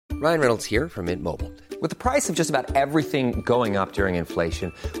Ryan Reynolds here from Mint Mobile. With the price of just about everything going up during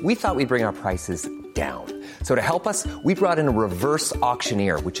inflation, we thought we'd bring our prices down. So to help us, we brought in a reverse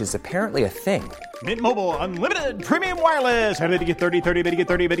auctioneer, which is apparently a thing. Mint Mobile Unlimited Premium Wireless. How to get 30, 30, bit to get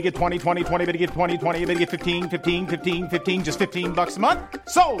 30, bit to get 20, 20, 20, bit to get 20, 20, bit to get 15, 15, 15, 15, just $15 a month?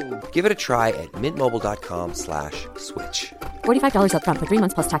 Sold! Give it a try at mintmobile.com/switch. $45 up front for 3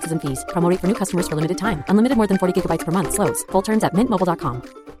 months plus taxes and fees. Promo rate for new customers for limited time. Unlimited more than 40 gigabytes per month. Slows full terms at mintmobile.com.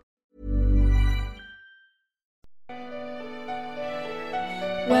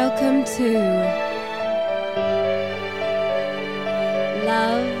 Welcome to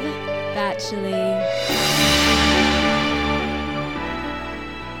Love Bachelor.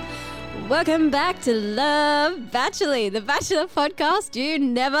 Welcome back to Love Bachelor, the Bachelor podcast you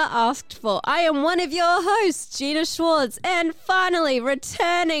never asked for. I am one of your hosts, Gina Schwartz, and finally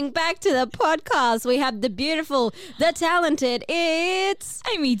returning back to the podcast, we have the beautiful, the talented, it's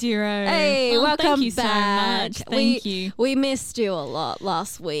Amy Duro. Hey, welcome thank you back. so much. Thank you. We missed you a lot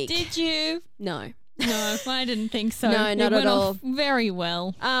last week. Did you? No. No, I didn't think so. No, not it went at all. Off very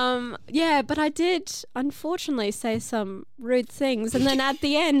well. Yeah, but I did unfortunately say some rude things, and then at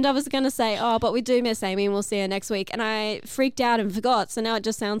the end I was going to say, oh, but we do miss Amy and we'll see her next week, and I freaked out and forgot, so now it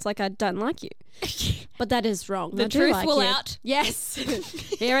just sounds like I don't like you. But that is wrong. The I do truth like will you. out. Yes.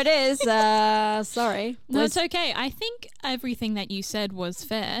 Here it is. Sorry. No, it's okay. I think everything that you said was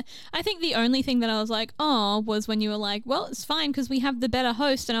fair. I think the only thing that I was like, oh, was when you were like, well, it's fine because we have the better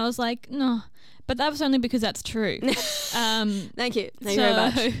host, and I was like, no. But that was only because that's true. Thank you. Thank you very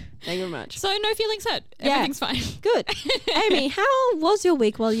much. Thank you very much. So no feelings hurt. Yeah. Everything's fine. Good. Amy, how was your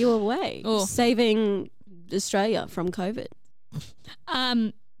week while you were away? Oh. Saving Australia from COVID.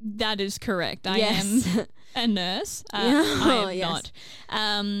 That is correct. I Yes. am a nurse. Yeah. I am Yes.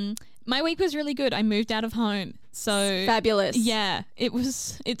 not. My week was really good. I moved out of home. So Fabulous. yeah,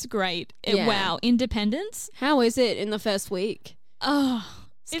 it's great. Yeah. Wow. Independence. How is it in the first week? Oh,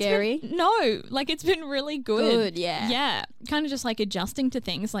 Scary? It's been really good. Good, yeah. Yeah. Kind of just like adjusting to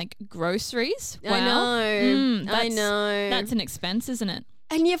things like groceries. Wow. I know. I That's- know. That's an expense, isn't it?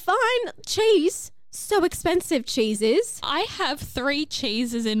 And you find cheese so expensive, cheese is. I have 3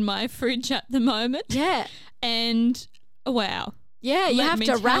 cheeses in my fridge at the moment. Yeah. And wow. Yeah, you Let have me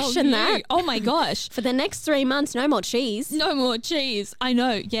to tell ration you. that. Oh my gosh. For the next 3 months, no more cheese. No more cheese. I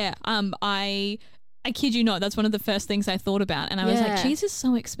know. Yeah. I kid you not. That's one of the first things I thought about. And I was Yeah. like, cheese is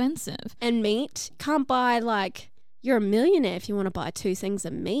so expensive. And meat. Can't buy you're a millionaire if you want to buy 2 things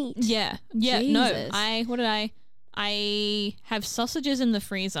of meat. Yeah. Yeah. Jesus. No. I have sausages in the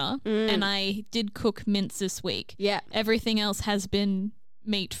freezer and I did cook mince this week. Yeah. Everything else has been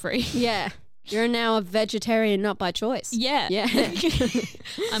meat free. Yeah. You're now a vegetarian, not by choice. Yeah. Yeah.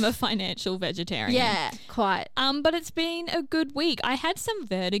 I'm a financial vegetarian. Yeah, quite. But it's been a good week. I had some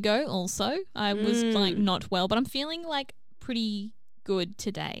vertigo also. I was not well, but I'm feeling pretty good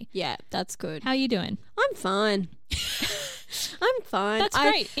today. Yeah, that's good. How are you doing? I'm fine. I'm fine. That's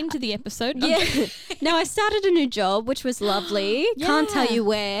great. Into the episode. Yeah. No, I started a new job, which was lovely. Can't tell Yeah. you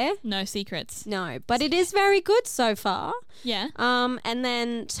where. No secrets. No, but it is very good so far. Yeah. And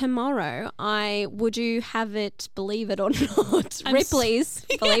then tomorrow, would you have it, believe it or not, I'm Ripley's,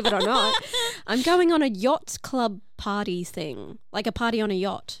 believe it or not, I'm going on a yacht club party thing, like a party on a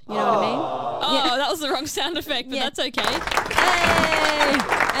yacht. You know what I mean? Oh, that was the wrong sound effect, but Yeah. that's okay. Hey!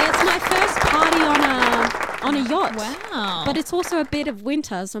 And it's my first party on a yacht. Wow. But it's also a bit of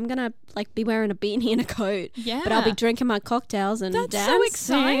winter, so I'm gonna be wearing a beanie and a coat. Yeah. But I'll be drinking my cocktails and That's dancing. so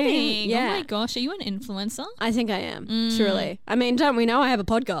exciting. Yeah. Oh my gosh, are you an influencer? I think I am, truly. I mean, don't we know I have a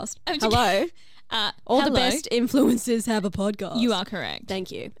podcast? Oh, Hello. All the hello. best influencers have a podcast. You are correct. Thank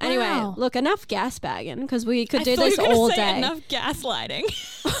you. Anyway, Wow. look, enough gas bagging because we could do I thought this you were gonna all say day. Enough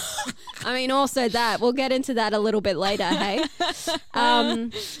gaslighting. I mean, also that. We'll get into that a little bit later, hey?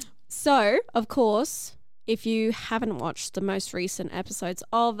 So, of course, if you haven't watched the most recent episodes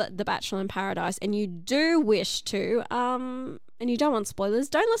of The Bachelor in Paradise and you do wish to, and you don't want spoilers,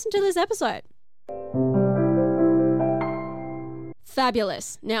 don't listen to this episode.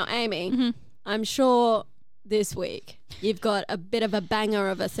 Fabulous. Now, Amy, I'm sure this week you've got a bit of a banger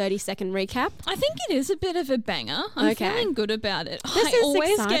of a 30-second recap. I think it is a bit of a banger. I'm Okay. feeling good about it. This I is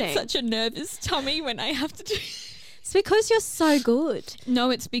always exciting. get such a nervous tummy when I have to do. It's because you're so good. No,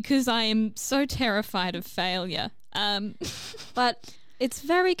 it's because I am so terrified of failure. But it's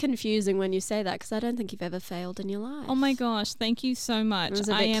very confusing when you say that because I don't think you've ever failed in your life. Oh my gosh, thank you so It much. was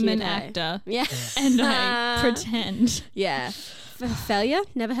a I bit am cute, an eh? actor Yeah. and I pretend. Yeah. Failure?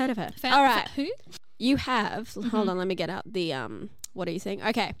 Never heard of her. Fa- All right. Who? You have, hold on, let me get out the, what are you saying?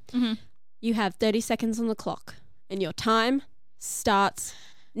 Okay. You have 30 seconds on the clock and your time starts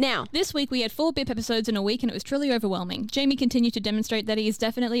Now, This week we had 4 BIP episodes in a week and it was truly overwhelming. Jamie continued to demonstrate that he is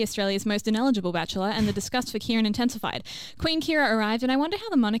definitely Australia's most ineligible bachelor and the disgust for Kieran intensified. Queen Kira arrived and I wonder how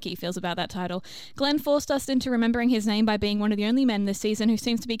the monarchy feels about that title. Glenn forced us into remembering his name by being one of the only men this season who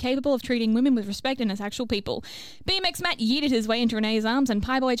seems to be capable of treating women with respect and as actual people. BMX Matt yeeted his way into Renee's arms and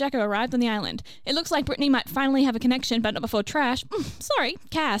Pieboy Jacko arrived on the island. It looks like Brittany might finally have a connection, but not before Trash,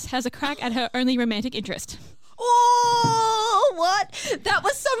 Cass has a crack at her only romantic interest. oh, what? That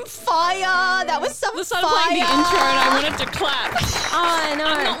was some fire. That was some I started fire. playing the intro and I wanted to clap. I know.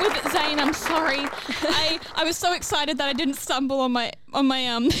 I'm not with Zane, I'm sorry. I was so excited that I didn't stumble on my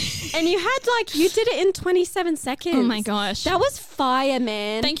And you did it in 27 seconds. Oh my gosh. That was fire,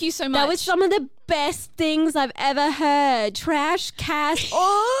 man. Thank you so much. That was some of the best things I've ever heard. Trash, Cass.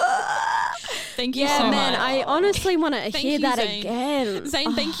 Oh. Thank you Yeah, so man. much. I honestly want to Thank hear you, that Zane. again.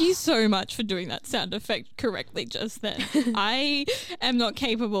 Zane, thank you so much for doing that sound effect correctly just then. I am not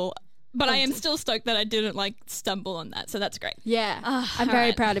capable, but I am still stoked that I didn't stumble on that. So that's great. Yeah. I'm all very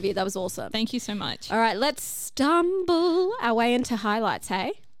right. proud of you. That was awesome. Thank you so much. All right, let's stumble our way into highlights,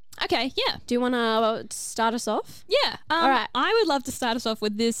 hey? Okay, yeah. Do you want to start us off? Yeah. All right. I would love to start us off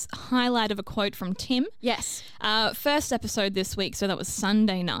with this highlight of a quote from Tim. Yes. First episode this week, so that was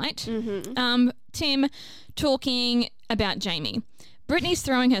Sunday night. Mm-hmm. Tim talking about Jamie. Brittany's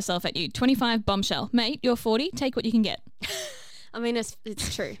throwing herself at you. 25 bombshell. Mate, you're 40. Take what you can get. I mean, it's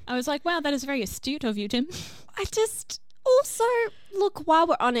true. I was like, wow, that is very astute of you, Tim. I just also, look, while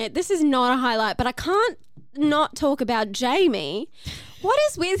we're on it, this is not a highlight, but I can't not talk about Jamie. What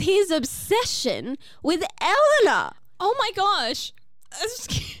is with his obsession with Eleanor? Oh my gosh.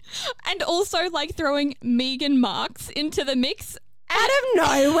 And also throwing Megan Marks into the mix. Out of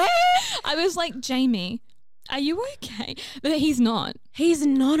nowhere? I was like, Jamie, are you okay? But he's not. He's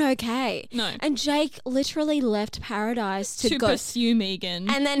not okay. No. And Jake literally left Paradise to go. pursue Megan.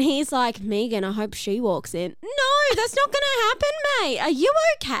 And then he's like, Megan, I hope she walks in. No, that's not going to happen, mate. Are you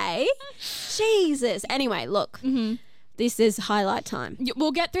okay? Jesus. Anyway, look. Mm-hmm. This is highlight time.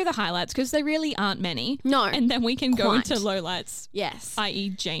 We'll get through the highlights because there really aren't many. No. And then we can go Quite. into lowlights, Yes. i.e.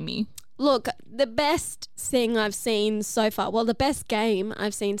 Jamie. Look, the best thing I've seen so far, well, the best game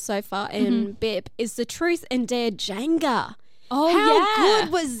I've seen so far in BIP is the Truth and Dare Jenga. Oh, How yeah.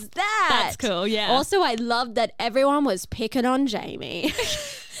 good was that? That's cool, yeah. Also, I loved that everyone was picking on Jamie.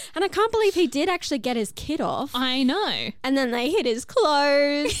 And I can't believe he did actually get his kid off. I know. And then they hit his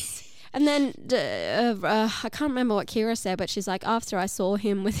clothes. And then I can't remember what Kira said, but she's like, after I saw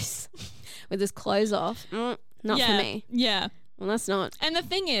him with his clothes off, not yeah, for me. Yeah. Well, that's not. And the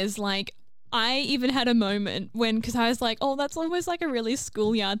thing is, I even had a moment because I was like, oh, that's almost like a really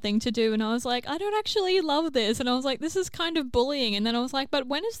schoolyard thing to do. And I was like, I don't actually love this. And I was like, this is kind of bullying. And then I was like, but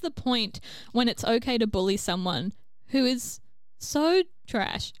when is the point when it's okay to bully someone who is so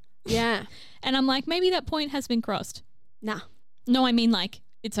trash? Yeah. And I'm like, maybe that point has been crossed. Nah. No, I mean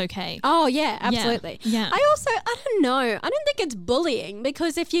it's okay. Oh, yeah, absolutely. Yeah. I don't know. I don't think it's bullying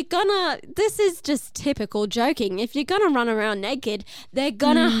because if you're gonna, this is just typical joking. If you're gonna run around naked, they're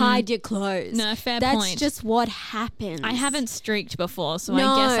gonna hide your clothes. No, fair That's point. That's just what happens. I haven't streaked before, so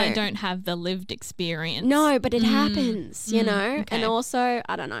No. I guess I don't have the lived experience. No, but it happens, you know? okay. And also,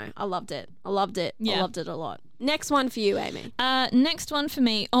 I don't know. I loved it. I loved it a lot. Next one for you, Amy. Next one for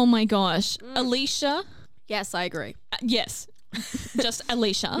me. Oh my gosh. Alicia. Yes, I agree. Yes. Just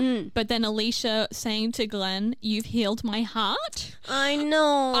Alicia. But then Alicia saying to Glenn, you've healed my heart. I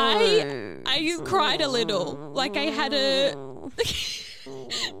know. I cried a little. Like I had a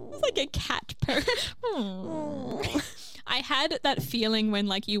like a cat purr. I had that feeling when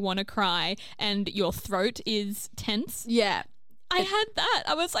you want to cry and your throat is tense. Yeah. I had that.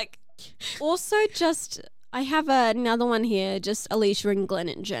 I was like, Also, I have another one here. Just Alicia and Glenn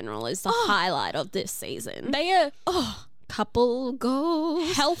in general is the highlight of this season. they are Couple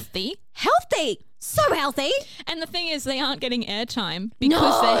goals. healthy. Healthy. So healthy. And the thing is, they aren't getting airtime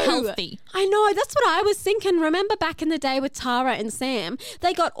because they're healthy. I know. That's what I was thinking. Remember back in the day with Tara and Sam,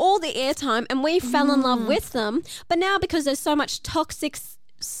 they got all the airtime and we fell in love with them. But now because there's so much toxic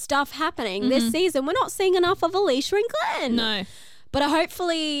stuff happening this season, we're not seeing enough of Alicia and Glenn. No. But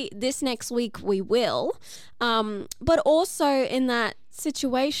hopefully this next week we will. But also in that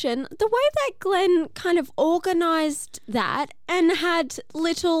situation, the way that Glenn kind of organised that and had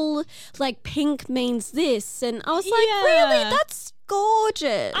little pink means this, and I was like, Yeah. really? That's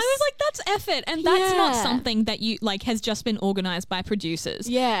gorgeous. I was like, that's effort. And that's not Yeah. something that you like has just been organized by producers.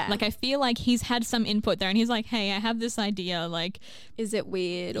 Yeah. Like, I feel like he's had some input there and he's like, hey, I have this idea. Like, is it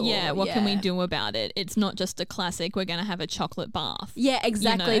weird? Or, yeah, what can we do about it? It's not just a classic. We're going to have a chocolate bath. Yeah,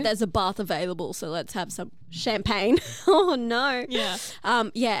 exactly. know? There's a bath available, so let's have some champagne. Oh no. Yeah.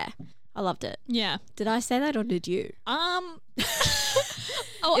 Yeah. I loved it. Yeah. Did I say that or did you?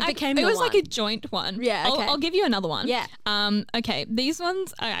 It became it the was like one. a joint one. Yeah, okay. I'll give you another one. Yeah. Okay. These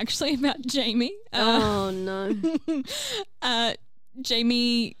ones are actually about Jamie. Oh no.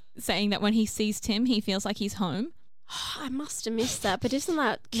 Jamie saying that when he sees Tim, he feels like he's home. I must have missed that, but isn't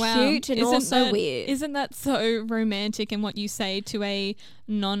that cute Wow. and Isn't also that- weird? Isn't that so romantic in what you say to a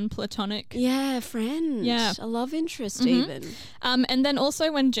non-platonic? Yeah, friend. Yeah. A love interest even. And then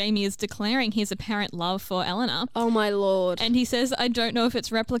also when Jamie is declaring his apparent love for Eleanor, Oh my lord. and he says, I don't know if it's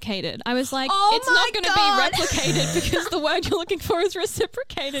replicated. I was like, Oh it's my not going to God. be replicated because the word you're looking for is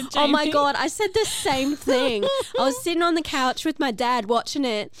reciprocated, Jamie. Oh my god, I said the same thing. I was sitting on the couch with my dad watching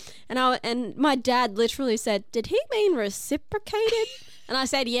it, and my dad literally said, "Did he mean reciprocated?" And I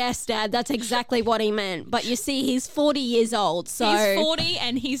said, "Yes, Dad, that's exactly what he meant." But you see, he's 40 years old, so He's 40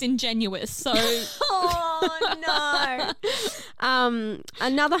 and he's ingenuous, so... Oh no.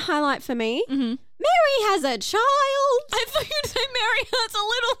 Another highlight for me. Mary has a child. I thought you'd say Mary has a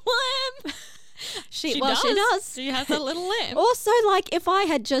little lamb. She does. does. She has a little lamb. Also, like if I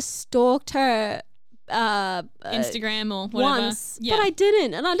had just stalked her Instagram or whatever. once, Yeah. but I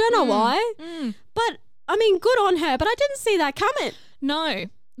didn't, and I don't know why. But I mean, good on her, but I didn't see that coming. No.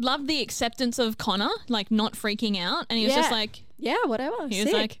 Love the acceptance of Connor, like not freaking out. And he was just Yeah. like, Yeah, whatever. he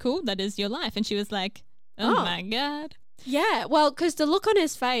was Sick. like, cool, that is your life. And she was like, oh Oh. my God. Yeah, well, because the look on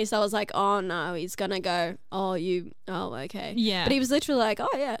his face, I was like, oh no, he's gonna go, oh okay. Yeah. But he was literally like, oh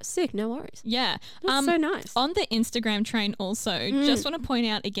yeah, sick, no worries. Yeah. That's so nice. On the Instagram train also, just want to point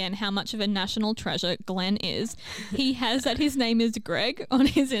out again how much of a national treasure Glenn is. He has that his name is Greg on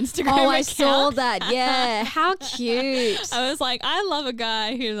his Instagram Oh, I account. saw that. Yeah, how cute. I was like, I love a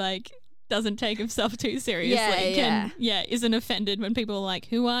guy who like doesn't take himself too seriously. Yeah, Isn't offended when people are like,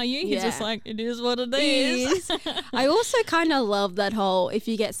 who are you? He's just Yeah. like, it is what it He is. is. I also kind of love that whole if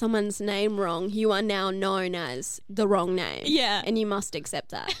you get someone's name wrong, you are now known as the wrong name. Yeah. And you must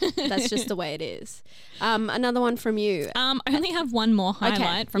accept that. That's just the way it is. Another one from you. I only have one more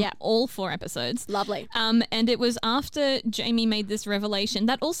highlight from yeah. all 4 episodes. Lovely. And it was after Jamie made this revelation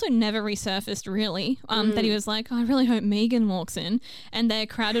that also never resurfaced really, that he was like, oh, I really hope Megan walks in. And they're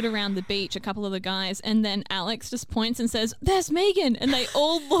crowded around the beach, a couple of the guys, and then Alex just points and says, there's Megan. And they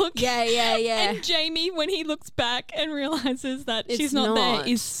all look. Yeah. And Jamie, when he looks back and realizes that It's she's not there, not.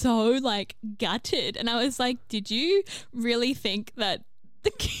 is so like gutted. And I was like, did you really think that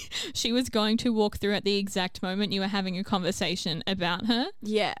she was going to walk through at the exact moment you were having a conversation about her?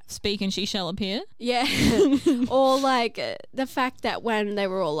 Yeah. Speak and she shall appear. Yeah. Or like the fact that when they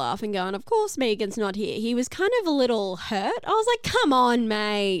were all laughing, going, of course Megan's not here, he was kind of a little hurt. I was like, come on,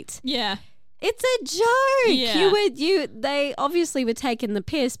 mate. Yeah. It's a joke. Yeah. They obviously were taking the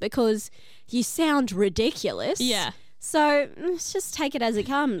piss because you sound ridiculous. Yeah. So let's just take it as it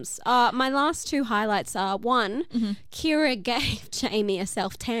comes. My last 2 highlights are one, Kira gave Jamie a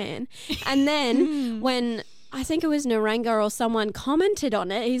self-tan. And then when I think it was Naranga or someone commented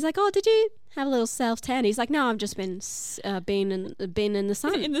on it, he's like, oh, did you have a little self-tan? He's like, no, I've just been in the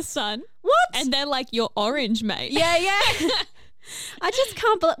sun. In the sun. What? And they're like, you're orange, mate. Yeah. I just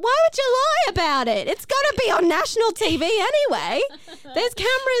can't believe. Why would you lie about it? It's got to be on national TV anyway. There's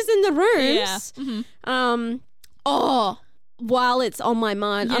cameras in the rooms. Yeah. While it's on my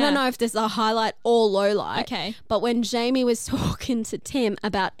mind, I Yeah. don't know if this is a highlight or low light. Okay. But when Jamie was talking to Tim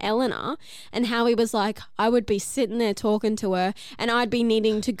about Eleanor and how he was like, I would be sitting there talking to her and I'd be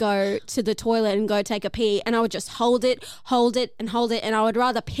needing to go to the toilet and go take a pee and I would just hold it and I would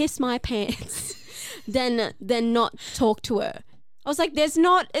rather piss my pants than not talk to her. I was like, it's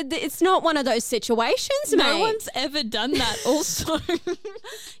not one of those situations, mate. No one's ever done that also.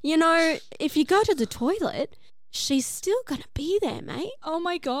 You know, if you go to the toilet, she's still going to be there, mate. Oh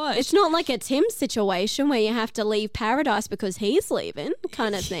my gosh. It's not like a Tim situation where you have to leave paradise because he's leaving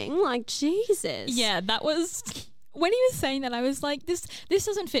kind of thing. Like, Jesus. Yeah, that was... When he was saying that, I was like, this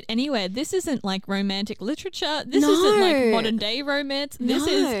doesn't fit anywhere. This isn't like romantic literature. This isn't like modern day romance. This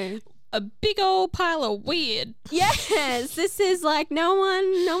is a big old pile of weird. Yes, this is like no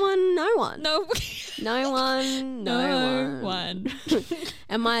one. No. No one. No one.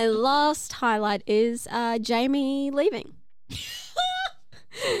 And my last highlight is Jamie leaving.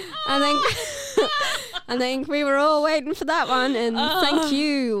 I think we were all waiting for that one, and thank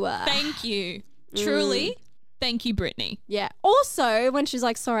you. Thank you. Truly, Thank you, Brittany. Yeah. Also, when she's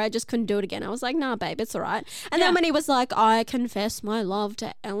like, sorry, I just couldn't do it again, I was like, nah, babe, it's all right. And Yeah. then when he was like, I confess my love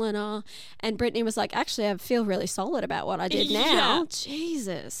to Eleanor, and Brittany was like, actually, I feel really solid about what I did now. Yeah.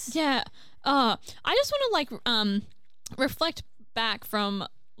 Jesus. Yeah. I just want to reflect back from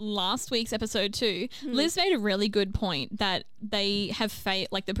last week's episode 2. Liz made a really good point that they have failed,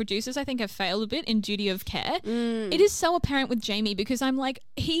 like the producers I think have failed a bit in duty of care. It is so apparent with Jamie because I'm like,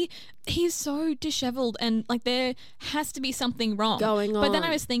 he's so disheveled and like there has to be something wrong Going But then I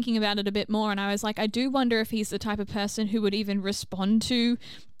on. was thinking about it a bit more and I was like, I do wonder if he's the type of person who would even respond to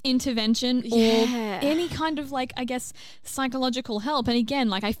intervention or Yeah. any kind of like, I guess, psychological help. And again,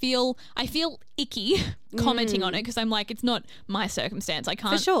 like I feel icky commenting on it because I'm like, it's not my circumstance. I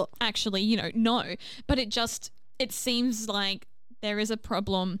can't sure. actually, know. But it seems like there is a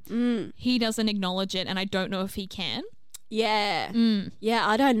problem. He doesn't acknowledge it and I don't know if he can. Yeah. Yeah,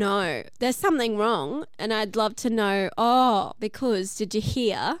 I don't know. There's something wrong, and I'd love to know, because did you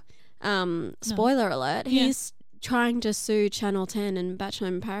hear, spoiler alert, Yeah. he's trying to sue Channel 10 and Bachelor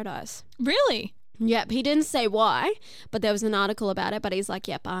in Paradise. Really? Yep, he didn't say why, but there was an article about it, but he's like,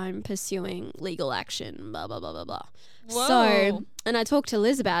 yep, I'm pursuing legal action, blah, blah, blah, blah, blah. Whoa. So, and I talked to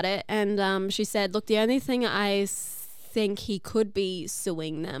Liz about it, and she said, look, the only thing I think he could be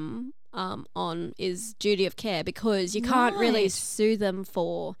suing them on is duty of care, because you can't really Right. sue them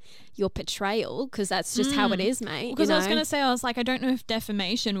for your portrayal, because that's just how it is, mate. Because you I was know? going to say, I was like, I don't know if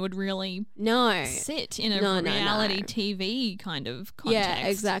defamation would really No. sit in a No, no, reality no. TV kind of context. Yeah,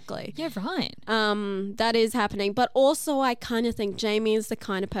 exactly. Yeah, right. That is happening. But also I kind of think Jamie is the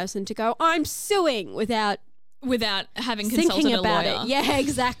kind of person to go, I'm suing, without Without having consulted thinking a about lawyer. it. Yeah,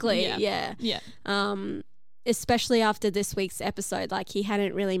 exactly. Yeah. Yeah. Yeah. Especially after this week's episode, like he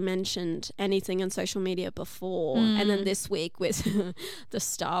hadn't really mentioned anything on social media before. And then this week with the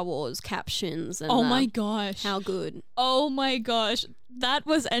Star Wars captions and Oh my gosh. how good. Oh my gosh. That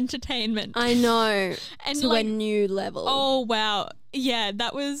was entertainment. I know. And to like, a new level. oh wow. Yeah,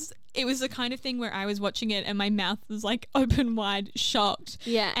 it was the kind of thing where I was watching it and my mouth was like open wide, shocked.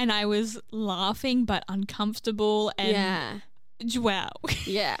 Yeah. And I was laughing but uncomfortable and Yeah. wow.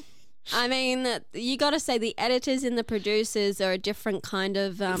 Yeah. I mean, you got to say the editors and the producers are a different kind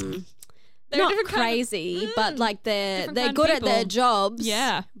of They're a not different kind of- crazy, but like they're different kind of good at their people. jobs.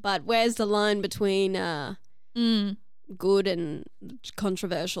 Yeah. But where's the line between good and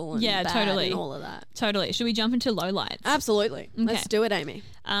controversial and Yeah, bad totally. and all of that? Totally. Should we jump into lowlights? Absolutely. Let's do it, Amy.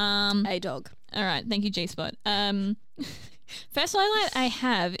 A dog. All right, thank you, G-Spot. First highlight I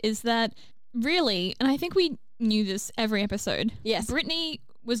have is that really, and I think we knew this every episode. Yes. Brittany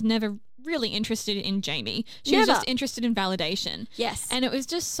was never really interested in Jamie. She was Never. just interested in validation. Yes. And it was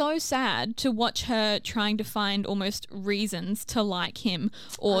just so sad to watch her trying to find almost reasons to like him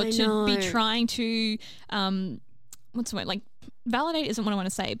or I to be know. trying to, what's the word? Like, validate isn't what I want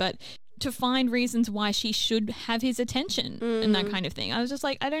to say, but to find reasons why she should have his attention and that kind of thing. I was just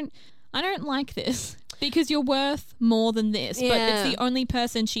like, I don't like this because you're worth more than this. But Yeah. it's the only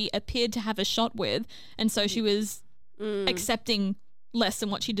person she appeared to have a shot with. And so she was accepting less than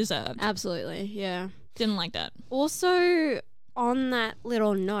what she deserved. Absolutely. Yeah. Didn't like that. Also, on that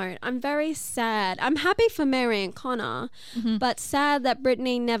little note, I'm very sad. I'm happy for Mary and Connor, but sad that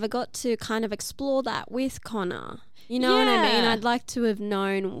Brittany never got to kind of explore that with Connor. You know what I mean? Yeah. I'd like to have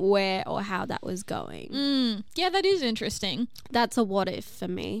known where or how that was going. Yeah, that is interesting. That's a what if for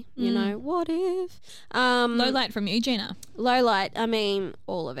me. You know, what if? Low light from you, Gina. Low light, I mean,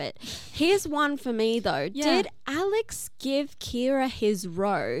 all of it. Here's one for me though. Yeah. Did Alex give Kira his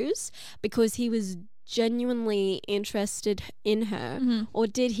rose because he was genuinely interested in her, or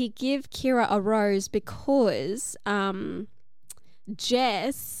did he give Kira a rose because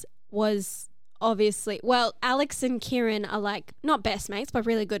Jess was obviously, well, Alex and Kieran are like not best mates but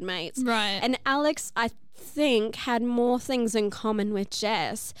really good mates, Right. and Alex, I think, had more things in common with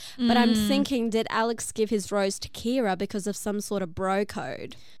Jess, but I'm thinking, did Alex give his rose to Kira because of some sort of bro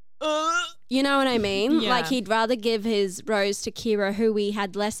code? You know what I mean? Yeah. Like he'd rather give his rose to Kira, who he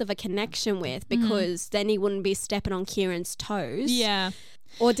had less of a connection with, because then he wouldn't be stepping on Kieran's toes. Yeah.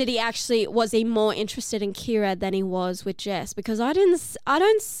 Or did he actually, was he more interested in Kira than he was with Jess? Because I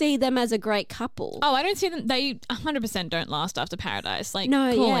don't see them as a great couple. Oh, I don't see them. They 100% don't last after Paradise. Like,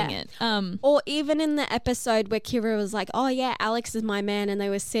 No, calling yeah. it. Or even in the episode where Kira was like, oh yeah, Alex is my man, and they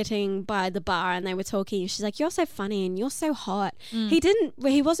were sitting by the bar and they were talking, and she's like, you're so funny and you're so hot.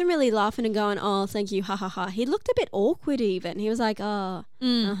 He wasn't really laughing and going, oh, thank you, ha ha ha. He looked a bit awkward even. He was like, oh,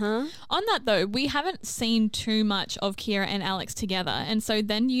 uh-huh. On that though, we haven't seen too much of Kira and Alex together, and so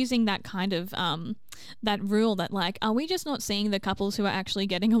then using that kind of that rule that like, are we just not seeing the couples who are actually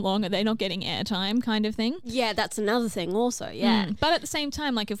getting along? Are they not getting airtime kind of thing? Yeah, that's another thing also, yeah. But at the same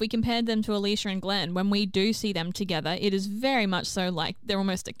time, like if we compared them to Alicia and Glenn, when we do see them together, it is very much so like they're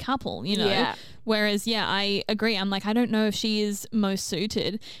almost a couple, you know? Yeah. Whereas, yeah, I agree. I'm like, I don't know if she is most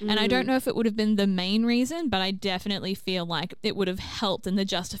suited. And I don't know if it would have been the main reason, but I definitely feel like it would have helped in the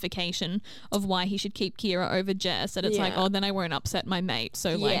justification of why he should keep Kira over Jess. That it's like, Yeah. oh, then I won't upset my mate.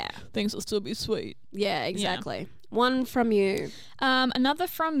 So like Yeah. things will still be sweet. Yeah, exactly. One from you. Another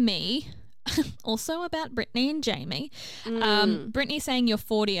from me, also about Brittany and Jamie. Brittany saying you're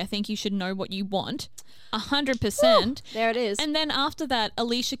 40, I think you should know what you want. 100%. There it is. And then after that,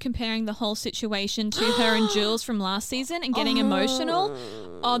 Alicia comparing the whole situation to her and Jules from last season and getting emotional.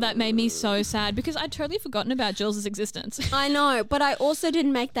 Oh, that made me so sad because I'd totally forgotten about Jules' existence. I know, but I also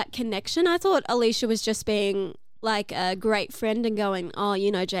didn't make that connection. I thought Alicia was just being like a great friend and going, oh, you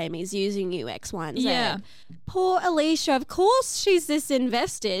know, Jamie's using you, X, Y, and Z. Yeah. Poor Alicia. Of course she's this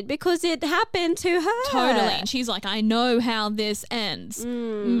invested because it happened to her. Totally. And she's like, I know how this ends.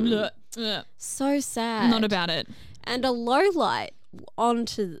 Blech. Ugh. So sad. Not about it. And a low light on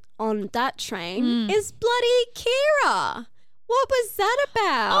that train is bloody Kira. What was that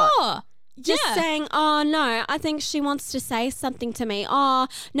about? Oh, Just yeah. saying, oh no, I think she wants to say something to me. Oh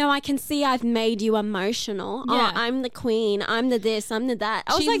no, I can see I've made you emotional. Yeah. Oh, I'm the queen. I'm the this. I'm the that.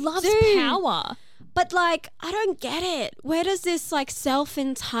 I was She like, loves dude. power. But like, I don't get it. Where does this like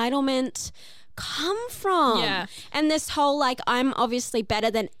self-entitlement come from? Yeah. And this whole like, I'm obviously better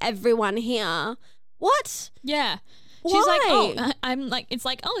than everyone here. What? Yeah. She's like, Why? oh, I'm like, it's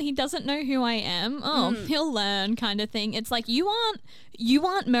like, oh, he doesn't know who I am. Oh, he'll learn kind of thing. It's like, you aren't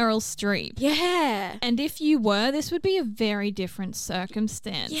Meryl Streep. Yeah. And if you were, this would be a very different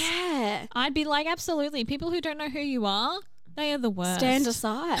circumstance. Yeah. I'd be like, absolutely. People who don't know who you are, they are the worst. Stand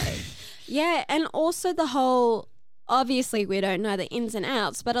aside. Yeah, and also the whole, obviously we don't know the ins and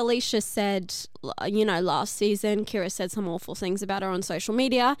outs, but Alicia said, you know, last season, Kira said some awful things about her on social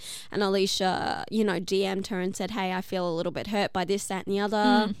media, and Alicia, you know, DM'd her and said, hey, I feel a little bit hurt by this, that and the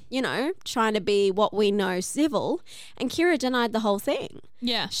other, you know, trying to be what we know civil, and Kira denied the whole thing.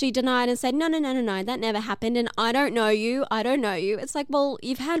 Yeah. She denied and said, no, that never happened, and I don't know you. It's like, well,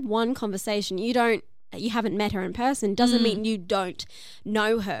 you've had one conversation. You haven't met her in person. Doesn't mean you don't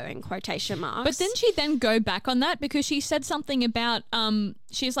know her, in quotation marks. But didn't she then go back on that because she said something about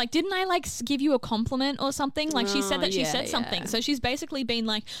she's like, didn't I like give you a compliment or something? Like she said that she said something. So she's basically been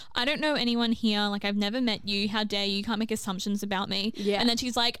like, I don't know anyone here. Like I've never met you. How dare you? You can't make assumptions about me. Yeah. And then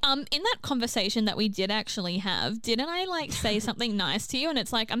she's like, in that conversation that we did actually have, didn't I like say something nice to you? And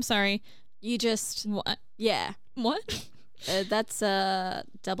it's like, I'm sorry. You just, What? yeah. What? That's a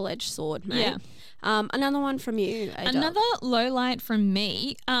double-edged sword, mate. Yeah. Another one from you, A-Dog. Another low light from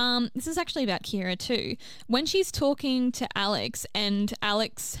me. This is actually about Kira too. When she's talking to Alex and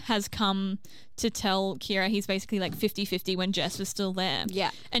Alex has come to tell Kira he's basically like 50-50 when Jess was still there.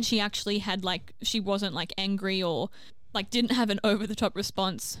 Yeah. And she actually had like, she wasn't like angry or like didn't have an over the top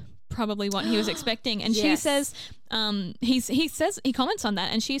response. Probably what he was expecting. And she Yes. says, he comments on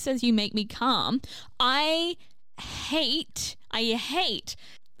that and she says, you make me calm. I hate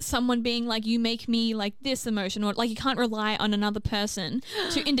someone being like, you make me like this emotional, like you can't rely on another person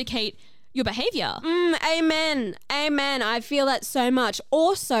to indicate your behavior. Amen. I feel that so much.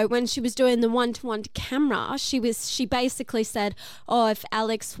 Also, when she was doing the one-to-one camera, she basically said, oh, if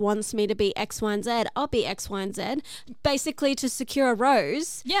Alex wants me to be X, Y, and Z, I'll be X, Y, and Z. Basically to secure a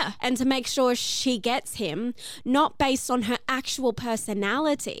rose. Yeah. And to make sure she gets him, not based on her actual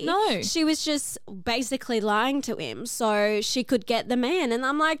personality. No. She was just basically lying to him so she could get the man. And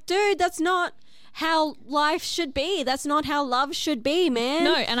I'm like, dude, that's not how life should be. That's not how love should be, man.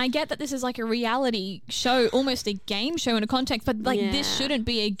 No, and I get that this is like a reality show, almost a game show in a context, but like this Yeah. shouldn't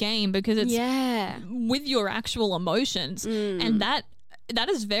be a game because it's with your actual emotions. And that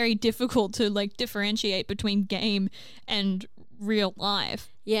is very difficult to like differentiate between game and real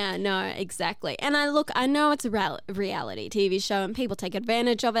life. Yeah, no, exactly. And I know it's a reality TV show and people take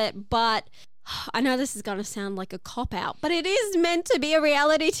advantage of it, but I know this is going to sound like a cop-out, but it is meant to be a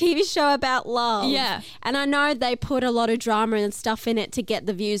reality TV show about love. Yeah. And I know they put a lot of drama and stuff in it to get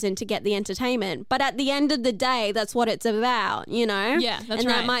the views and to get the entertainment, but at the end of the day, that's what it's about, you know? Yeah, that's and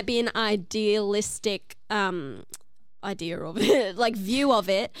right. that might be an idealistic idea of it, like view of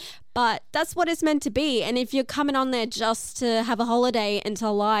it, But that's what it's meant to be. And if you're coming on there just to have a holiday and to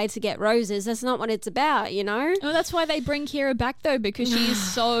lie to get roses, that's not what it's about, you know? Well, that's why they bring Kira back, though, because she's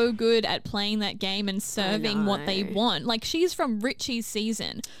so good at playing that game and serving what they want. Like, she's from Richie's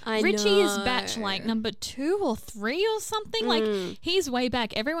season. Richie is batch, like, number 2 or 3 or something. Like, he's way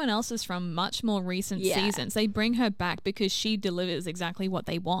back. Everyone else is from much more recent seasons. They bring her back because she delivers exactly what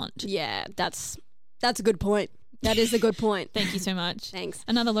they want. Yeah, that's a good point. That is a good point. Thank you so much. Thanks.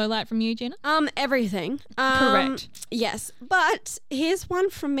 Another low light from you, Gina? Everything. Correct. Yes, but here's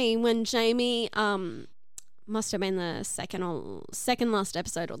one from me when Jamie must have been the second last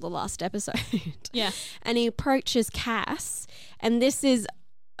episode or the last episode. Yeah. And he approaches Cass, and this is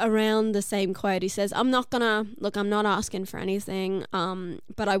around the same quote. He says, I'm not asking for anything,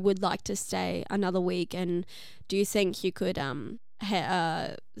 but I would like to stay another week, and do you think you could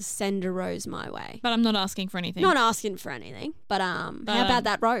send a rose my way? But I'm not asking for anything. Not asking for anything, but how about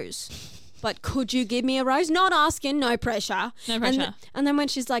that rose? But could you give me a rose? Not asking, no pressure. No pressure. And then when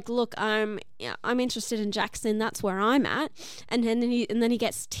she's like, look, I'm interested in Jackson, that's where I'm at. And then he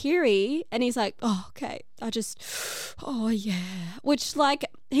gets teary and he's like, oh, okay. Oh yeah. Which, like,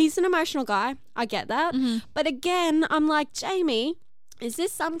 he's an emotional guy. I get that. Mm-hmm. But again, I'm like, Jamie, is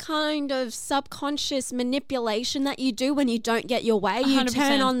this some kind of subconscious manipulation that you do when you don't get your way? You 100%.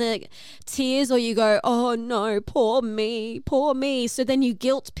 Turn on the tears, or you go, oh no, poor me, poor me. So then you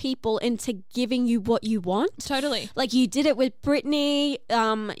guilt people into giving you what you want. Totally. Like you did it with Brittany.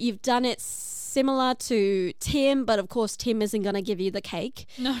 You've done it similar to Tim, but of course Tim isn't going to give you the cake.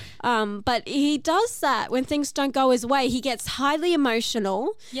 No. But he does that when things don't go his way. He gets highly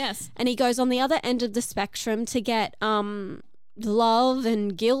emotional. Yes. And he goes on the other end of the spectrum to get love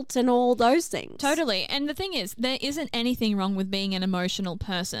and guilt and all those things. Totally. And the thing is, there isn't anything wrong with being an emotional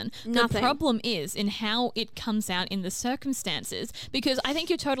person. Nothing. The problem is in how it comes out in the circumstances, because I think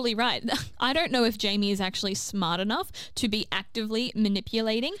you're totally right. I don't know if Jamie is actually smart enough to be actively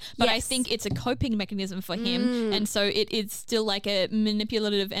manipulating, but I Yes. think it's a coping mechanism for him. And so it's still like a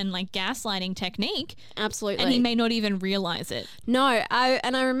manipulative and like gaslighting technique. Absolutely. And he may not even realize it. No, I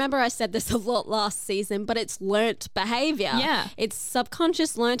remember I said this a lot last season, but it's learnt behaviour. Yeah. It's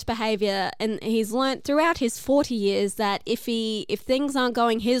subconscious learnt behaviour, and he's learnt throughout his 40 years that if things aren't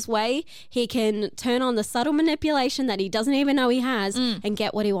going his way, he can turn on the subtle manipulation that he doesn't even know he has and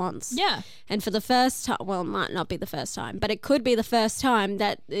get what he wants. Yeah. And for the first time, well, it might not be the first time, but it could be the first time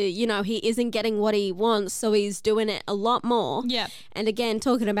that, he isn't getting what he wants, so he's doing it a lot more. Yeah. And again,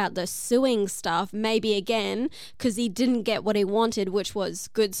 talking about the suing stuff, maybe again, because he didn't get what he wanted, which was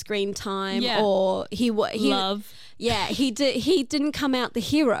good screen time or he Love. Yeah, he didn't come out the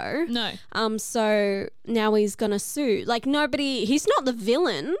hero. No. So now he's going to sue. Like he's not the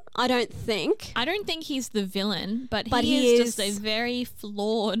villain, I don't think. I don't think he's the villain, but he he is is- just a very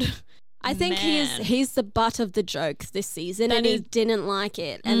flawed I think man. he's the butt of the joke this season, That and he is- didn't like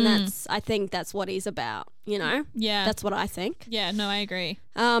it. And I think that's what he's about, Yeah. That's what I think. Yeah, no, I agree.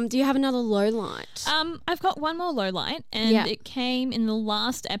 Do you have another low light? I've got one more low light, and Yeah. it came in the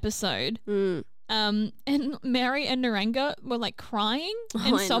last episode. And Mary and Naranga were like crying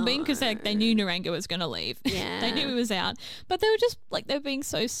and I sobbing because they knew Naranga was going to leave. Yeah. They knew he was out. But they were just like, they were being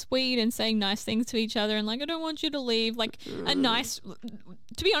so sweet and saying nice things to each other and like, I don't want you to leave. Like a nice,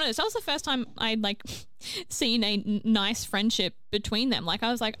 to be honest, that was the first time I'd like seen a nice friendship between them. Like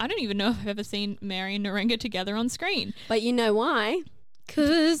I was like, I don't even know if I've ever seen Mary and Naranga together on screen. But you know why?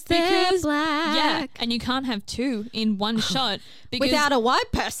 Because they're black. Yeah, and you can't have two in one shot because Without a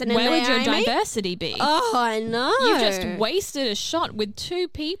white person in where there, would your Amy? diversity be? Oh, I know. You've just wasted a shot with two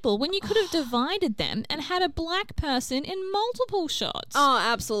people when you could have divided them and had a black person in multiple shots. Oh,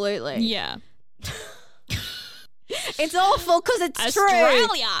 absolutely. Yeah. It's awful because it's true.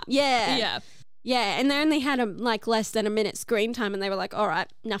 Australia. Yeah. Yeah. Yeah, and they only had less than a minute screen time, and they were like, all right,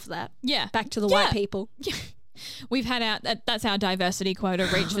 enough of that. Yeah. Back to the Yeah. white people. We've had that's our diversity quota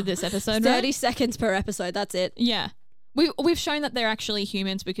reach for this episode, 30 right? seconds per episode, that's it. Yeah. We've shown that they're actually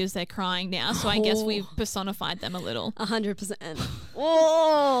humans because they're crying now, so I guess we've personified them a little. 100%.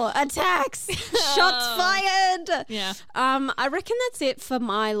 Oh, attacks. Shots fired. Yeah. I reckon that's it for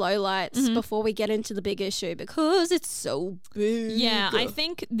my lowlights before we get into the big issue because it's so big. Yeah, I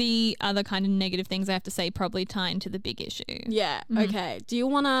think the other kind of negative things I have to say probably tie into the big issue. Yeah, okay. Do you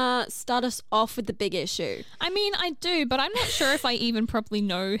want to start us off with the big issue? I mean, I do, but I'm not sure if I even properly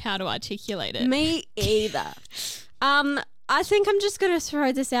know how to articulate it. Me either. I think I'm just going to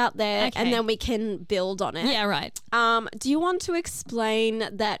throw this out there Okay. and then we can build on it. Yeah, right. Do you want to explain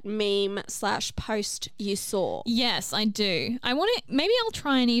that meme/post you saw? Yes, I do. I want to. Maybe I'll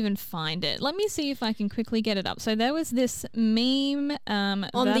try and even find it. Let me see if I can quickly get it up. So there was this meme On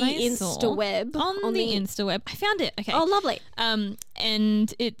that the I saw. Instaweb. On the Instaweb. I found it. Okay. Oh, lovely.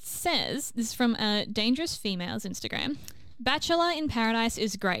 And it says, this is from Dangerous Females Instagram. Bachelor in Paradise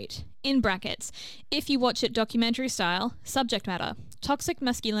is great. In brackets, if you watch it documentary style, subject matter, toxic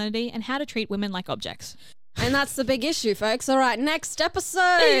masculinity, and how to treat women like objects. And that's the big issue, folks. All right, next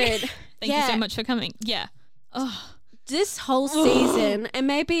episode. Thank you so much for coming. Yeah. Oh, This whole season, and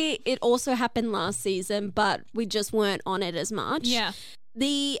maybe it also happened last season, but we just weren't on it as much. yeah.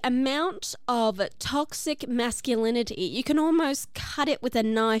 The amount of toxic masculinity, you can almost cut it with a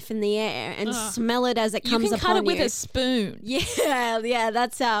knife in the air and smell it as it You comes can upon cut it with you. a spoon. Yeah,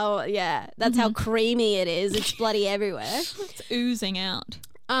 that's how how creamy it is. It's bloody everywhere. It's oozing out.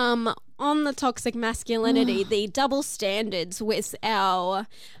 On the toxic masculinity, the double standards with our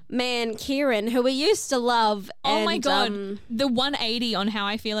man Kieran, who we used to love. Oh my and, God. The 180 on how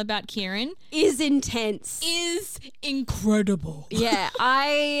I feel about Kieran is intense. is incredible. Yeah,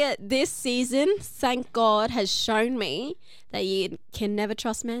 this season, thank God, has shown me that you can never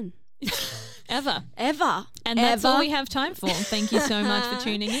trust men. Ever. Ever. And that's Ever. all we have time for. Thank you so much for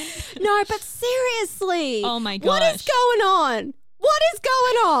tuning in. No, but seriously. Oh my What is gosh. going on? What is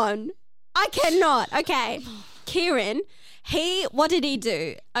going on? I cannot. Okay. Kieran, what did he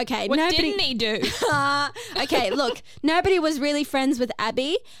do? Okay, What nobody. didn't he do? Okay, look, nobody was really friends with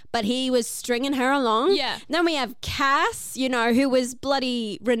Abby, but he was stringing her along. Yeah. Then we have Cass, who was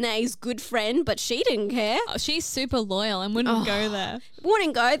bloody Renee's good friend, but she didn't care. Oh, she's super loyal and wouldn't go there.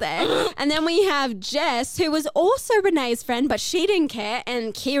 Wouldn't go there. And then we have Jess, who was also Renee's friend, but she didn't care.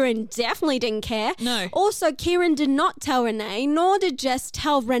 And Kieran definitely didn't care. No. Also, Kieran did not tell Renee, nor did Jess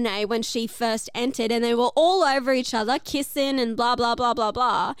tell Renee when she first entered. And they were all over each other, kissing and blah, blah, blah, blah,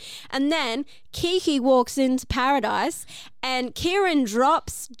 blah. And then Kiki walks into Paradise and Kieran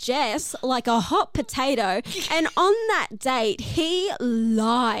drops Jess like a hot potato. And on that date, he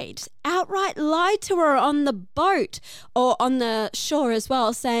outright lied to her on the boat or on the shore as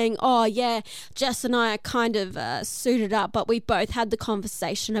well, saying, oh yeah, Jess and I are kind of suited up, but we both had the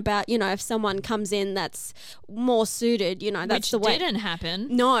conversation about, if someone comes in that's more suited, that's Which the way. didn't happen.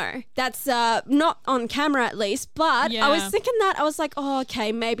 No, that's not on camera at least. But I was Yeah. thinking that, I was like, oh,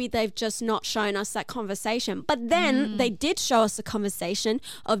 okay, maybe they've just not shown us that conversation. But then they did show us a conversation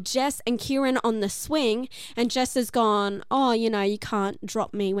of Jess and Kieran on the swing, and Jess has gone, oh, you can't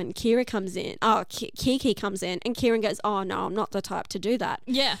drop me when Kiki comes in. And Kieran goes, oh no, I'm not the type to do that.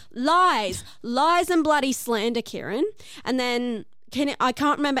 Yeah. Lies and bloody slander, Kieran. And then I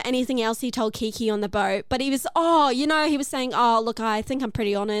can't remember anything else he told Kiki on the boat, but he was, he was saying, oh, look, I think I'm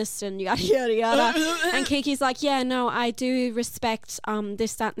pretty honest and yada, yada, yada. And Kiki's like, yeah, no, I do respect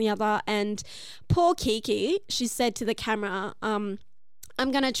this, that, and the other. And poor Kiki, she said to the camera,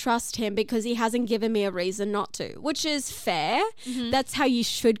 I'm going to trust him because he hasn't given me a reason not to, which is fair. That's how you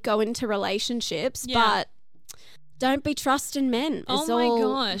should go into relationships, Yeah. but don't be trusting men. Oh It's my all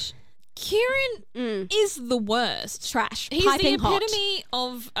gosh. Kieran is the worst. trash. He's Piping the hot. epitome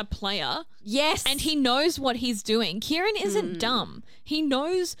of a player. Yes. And he knows what he's doing. Kieran isn't dumb. He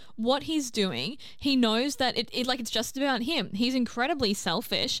knows what he's doing. He knows that it's just about him. He's incredibly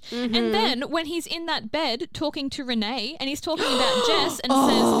selfish. And then when he's in that bed talking to Renee and he's talking about Jess and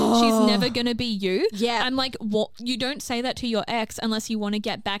says she's never going to be you. Yeah. I'm like, what? You don't say that to your ex unless you want to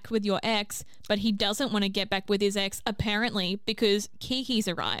get back with your ex, but he doesn't want to get back with his ex apparently because Kiki's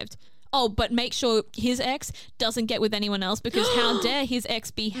arrived. Oh, but make sure his ex doesn't get with anyone else because how dare his ex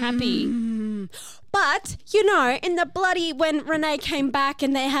be happy? But, in the bloody, when Renee came back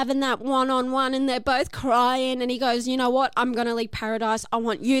and they're having that one-on-one and they're both crying and he goes, you know what, I'm going to leave Paradise. I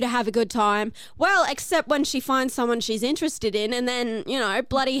want you to have a good time. Well, except when she finds someone she's interested in and then,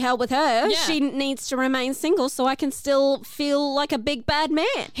 bloody hell with her. Yeah. She needs to remain single so I can still feel like a big bad man.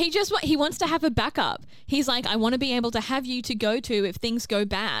 He wants to have a backup. He's like, I want to be able to have you to go to if things go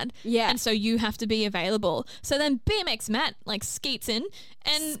bad. Yeah. And so you have to be available. So then BMX Matt skeets in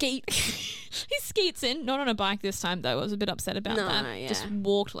and Skeet. he skeets in, not on a bike this time though. I was a bit upset about No, that. yeah. Just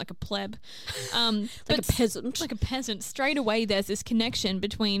walked like a pleb. Like but a peasant. Like a peasant. Straight away there's this connection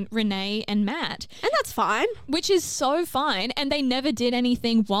between Renee and Matt, And that's fine. which is so fine. And they never did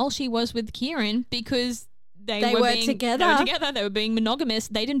anything while she was with Kieran because they were together. They were being monogamous.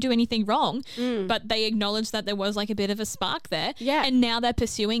 They didn't do anything wrong, but they acknowledged that there was a bit of a spark there. Yeah. And now they're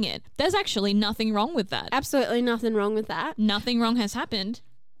pursuing it. There's actually nothing wrong with that. Absolutely nothing wrong with that. Nothing wrong has happened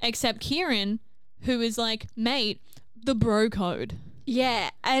except Kieran, who is like, mate, the bro code. Yeah,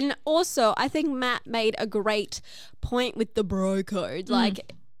 and also I think Matt made a great point with the bro code.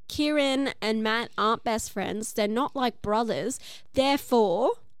 Like, Kieran and Matt aren't best friends. They're not like brothers.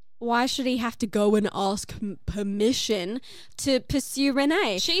 Therefore, why should he have to go and ask permission to pursue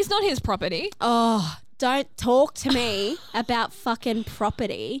Renee? She's not his property. Oh, don't talk to me about fucking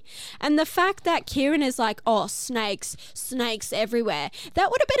property. And the fact that Kieran is like, oh, snakes everywhere.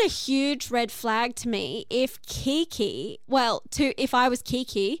 That would have been a huge red flag to me if if I was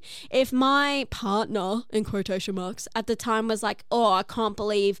Kiki, if my partner, in quotation marks, at the time was like, oh, I can't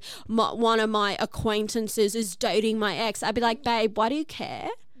believe one of my acquaintances is dating my ex. I'd be like, babe, why do you care?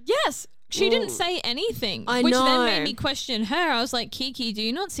 Yes. She didn't say anything, which then made me question her. I was like, Kiki, do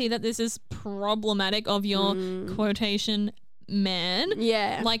you not see that this is problematic of your quotation man?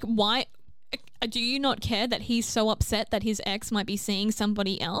 Yeah. Like, why do you not care that he's so upset that his ex might be seeing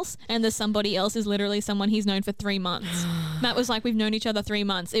somebody else, and the somebody else is literally someone he's known for 3 months? Matt was like, we've known each other 3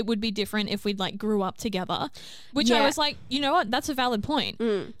 months. It would be different if we'd like grew up together, which I was like, you know what? That's a valid point.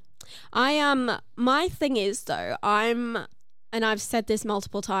 My thing is though, and I've said this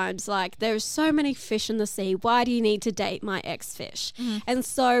multiple times, like, there's so many fish in the sea. Why do you need to date my ex-fish? And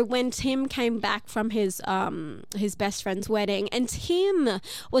so when Tim came back from his best friend's wedding, and Tim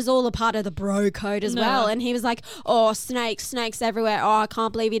was all a part of the bro code as well, and he was like, oh, snakes everywhere. Oh, I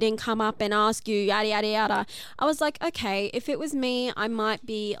can't believe he didn't come up and ask you, yada, yada, yada. I was like, okay, if it was me, I might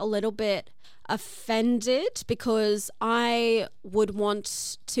be a little bit offended, because I would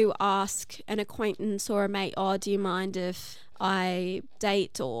want to ask an acquaintance or a mate, oh, do you mind if I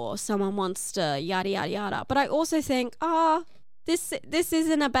date, or someone wants to yada, yada, yada. But I also think, this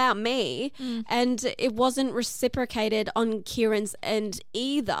isn't about me, and it wasn't reciprocated on Kieran's end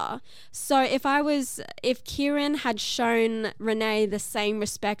either. So if Kieran had shown Renee the same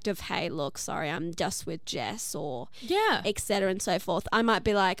respect of, hey, look, sorry, I'm just with Jess, or etc. and so forth, I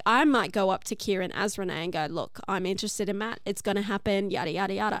might go up to Kieran as Renee and go, look, I'm interested in Matt, it's going to happen, yada,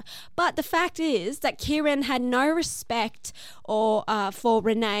 yada, yada. But the fact is that Kieran had no respect or for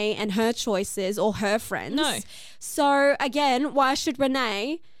Renee and her choices or her friends. No. So again, why should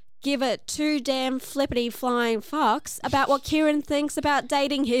Renee give it two damn flippity flying fucks about what Kieran thinks about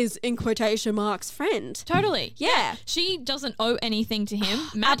dating his, in quotation marks, friend? Totally. Yeah. She doesn't owe anything to him.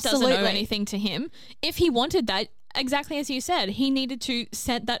 Matt doesn't owe anything to him. If he wanted that, exactly as you said, he needed to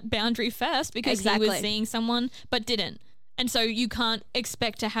set that boundary first, because he was seeing someone but didn't. And so you can't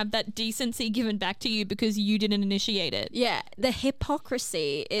expect to have that decency given back to you because you didn't initiate it. Yeah, the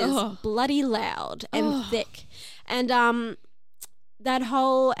hypocrisy is bloody loud and thick. And and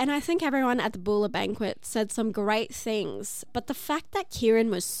I think everyone at the Bula banquet said some great things, but the fact that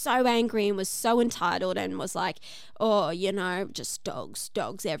Kieran was so angry and was so entitled and was like, oh, you know, just dogs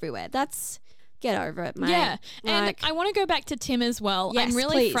everywhere, get over it, mate. Yeah, and I want to go back to Tim as well. Yes, I'm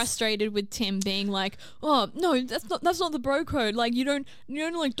really please. frustrated with Tim being like, oh, no, that's not the bro code. Like, you don't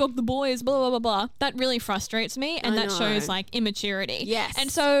like dog the boys, blah, blah, blah, blah. That really frustrates me, and that shows like immaturity. Yes.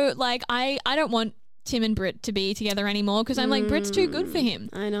 And so like I don't want Tim and Britt to be together anymore, because I'm like, Britt's too good for him.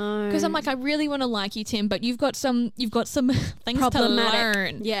 I know. Because I'm like, I really want to like you, Tim, but you've got some things to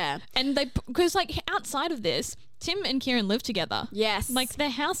learn. Yeah. And because like outside of this, Tim and Kieran live together. Yes. Like, they're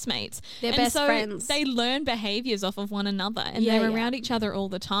housemates. They're best friends. They learn behaviors off of one another, and they're around each other all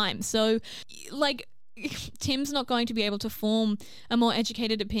the time. So, like, Tim's not going to be able to form a more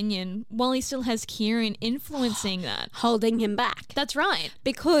educated opinion while he still has Kieran influencing that. Holding him back. That's right.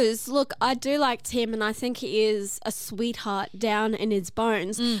 Because, look, I do like Tim, and I think he is a sweetheart down in his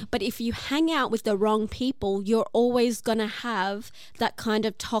bones. But if you hang out with the wrong people, you're always going to have that kind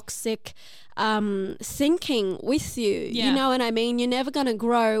of toxic thinking with you. Yeah. You know what I mean? You're never going to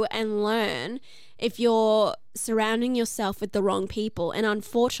grow and learn if you're surrounding yourself with the wrong people. And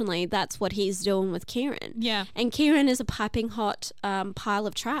unfortunately, that's what he's doing with Kieran. Yeah. And Kieran is a piping hot pile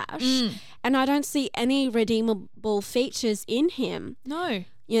of trash. And I don't see any redeemable features in him. No.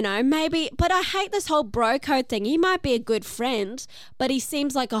 You know, maybe, but I hate this whole bro code thing. He might be a good friend, but he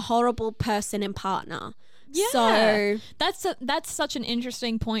seems like a horrible person and partner. Yeah, so that's such an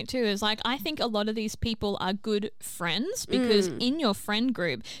interesting point too. Is like, I think a lot of these people are good friends because in your friend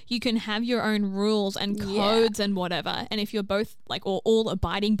group you can have your own rules and codes and whatever, and if you're both like or all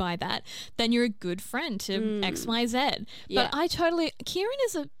abiding by that, then you're a good friend to XYZ. But Kieran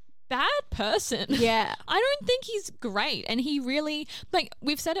is a bad person. Yeah. I don't think he's great, and he really, like,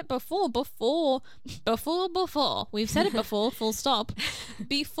 we've said it before, we've said it before, full stop,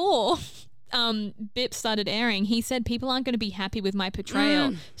 before Bip started airing, he said people aren't going to be happy with my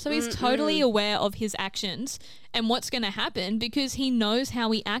portrayal. So he's totally aware of his actions and what's going to happen because he knows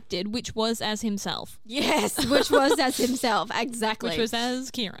how he acted, which was as himself. Yes, which was as himself, exactly. Which was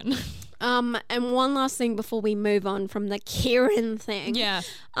as Kieran. And one last thing before we move on from the Kieran thing. Yeah.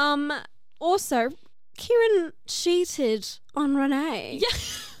 Also, Kieran cheated on Renee. Yeah.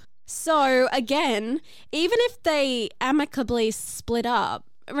 So, again, even if they amicably split up,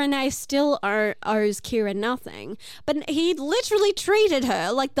 Renee still owes Kieran nothing. But he literally treated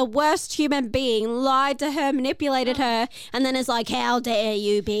her like the worst human being, lied to her, manipulated her, and then is like, how dare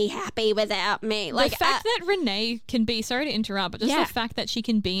you be happy without me? Like, the fact that Renee can be, sorry to interrupt, but just the fact that she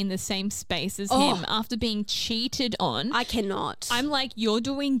can be in the same space as him after being cheated on. I cannot. I'm like, you're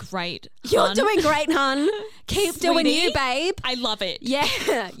doing great, You're hun. doing great, hun. Keep doing Sweetie, you, babe. I love it.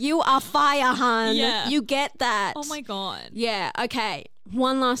 Yeah, you are fire, hun. Yeah. You get that. Oh my God. Yeah, okay.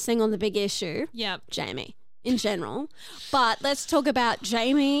 One last thing on the big issue. Yep. Jamie, in general. But let's talk about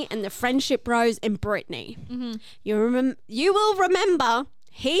Jamie and the friendship bros and Brittany. Mm-hmm. You will remember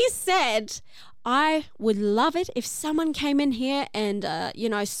he said, I would love it if someone came in here and,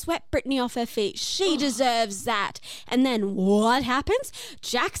 swept Brittany off her feet. She deserves that. And then what happens?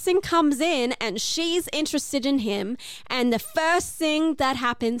 Jackson comes in and she's interested in him. And the first thing that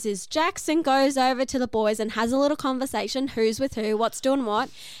happens is Jackson goes over to the boys and has a little conversation. Who's with who? What's doing what?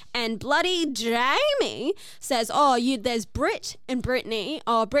 And bloody Jamie says, there's Britt and Brittany.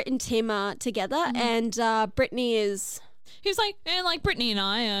 Britt and Tim are together. And Brittany is... He was like, Brittany and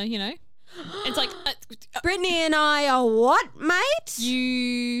I, It's like, Brittany and I are what, mate?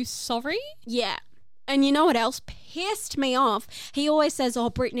 you sorry? Yeah. And you know what else pissed me off? He always says,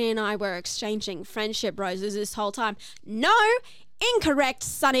 Brittany and I were exchanging friendship roses this whole time. No, incorrect,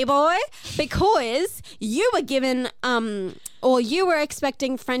 sonny boy, because you were given, you were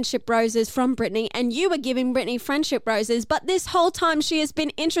expecting friendship roses from Brittany and you were giving Brittany friendship roses, but this whole time she has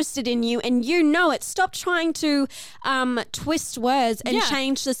been interested in you and you know it. Stop trying to twist words and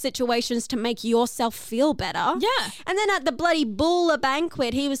change the situations to make yourself feel better. Yeah. And then at the bloody Bula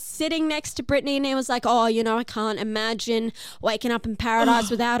banquet, he was sitting next to Brittany and he was like, I can't imagine waking up in paradise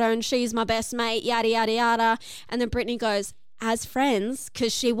without her and she's my best mate, yada, yada, yada. And then Brittany goes, as friends,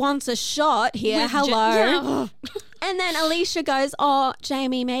 because she wants a shot here. Hello. And then Alicia goes,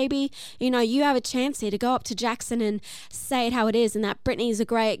 Jamie, maybe, you have a chance here to go up to Jackson and say it how it is and that Brittany's a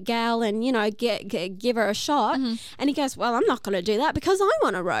great gal and, give her a shot. Mm-hmm. And he goes, well, I'm not going to do that because I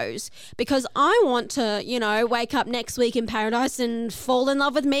want a rose. Because I want to, wake up next week in paradise and fall in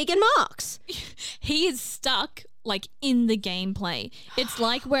love with Megan Marks. He is stuck in the gameplay. It's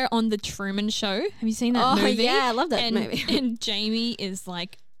like we're on the Truman Show. Have you seen that movie? Yeah, I love that movie. And Jamie is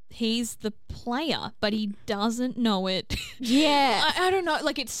like, he's the player, but he doesn't know it. Yeah. I don't know.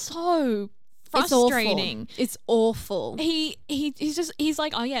 It's so frustrating. It's awful. He's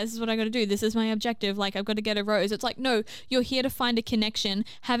like, this is what I got to do. This is my objective. I've got to get a rose. It's like, no, you're here to find a connection.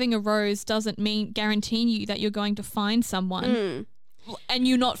 Having a rose doesn't mean guaranteeing you that you're going to find someone. And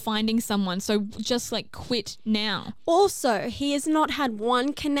you're not finding someone, so just quit now. Also, he has not had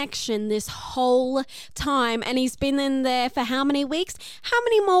one connection this whole time, and he's been in there for how many weeks? How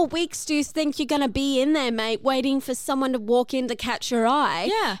many more weeks do you think you're going to be in there, mate, waiting for someone to walk in to catch your eye?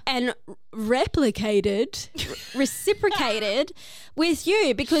 Yeah. And reciprocated with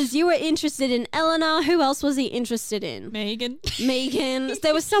you because you were interested in Eleanor. Who else was he interested in? Megan.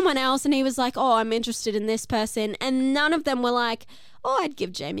 There was someone else, and he was like, I'm interested in this person, and none of them were like, I'd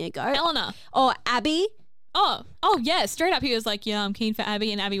give Jamie a go. Eleanor. Or Abby. Oh, yeah, straight up he was like, yeah, I'm keen for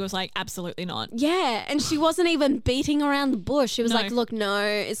Abby, and Abby was like, absolutely not. Yeah, and she wasn't even beating around the bush. She was No. like, look, no,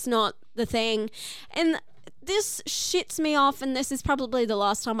 it's not the thing. And this shits me off, and this is probably the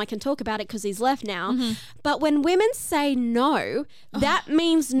last time I can talk about it because he's left now. Mm-hmm. But when women say no, that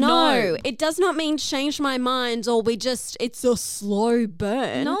means no. It does not mean change my mind or it's a slow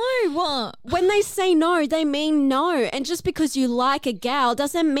burn. No, what? When they say no, they mean no. And just because you like a gal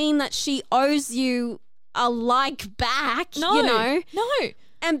doesn't mean that she owes you a like back, No. No.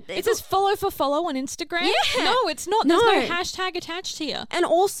 And it says follow for follow on Instagram. Yeah. No, it's not. There's no hashtag attached here. And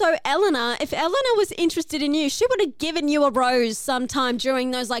also, Eleanor, if Eleanor was interested in you, she would have given you a rose sometime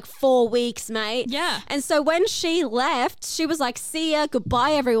during those 4 weeks, mate. Yeah. And so when she left, she was like, see ya,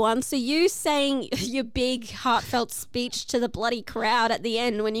 goodbye, everyone. So you saying your big heartfelt speech to the bloody crowd at the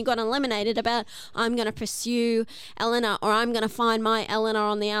end when you got eliminated about, I'm going to pursue Eleanor or I'm going to find my Eleanor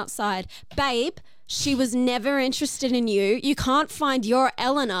on the outside. Babe, she was never interested in you. You can't find your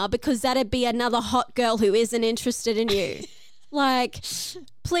Eleanor because that'd be another hot girl who isn't interested in you.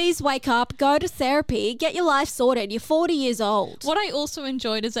 Please wake up, go to therapy, get your life sorted. You're 40 years old. What I also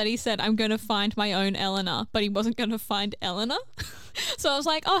enjoyed is that he said, I'm going to find my own Eleanor, but he wasn't going to find Eleanor. So I was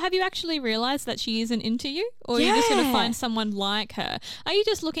like, oh, have you actually realised that she isn't into you? Or are you just going to find someone like her? Are you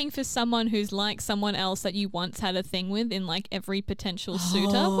just looking for someone who's like someone else that you once had a thing with in like every potential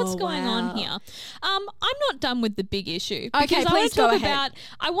suitor? What's going on here? I'm not done with the big issue. Okay, please go ahead.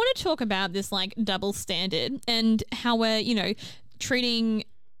 I want to talk about this like double standard and how we're, you know, treating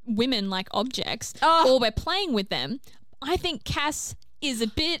women like objects or we're playing with them. I think Cass is a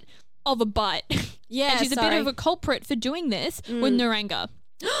bit of a butt. Yeah, and she's a bit of a culprit for doing this with Nuranga.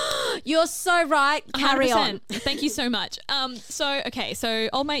 You're so right. Carry 100%. on. Thank you so much. So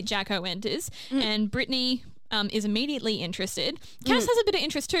old mate Jacko enters and Brittany is immediately interested. Cass has a bit of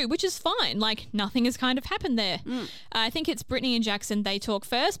interest too, which is fine. Like nothing has kind of happened there. I think it's Brittany and Jackson. They talk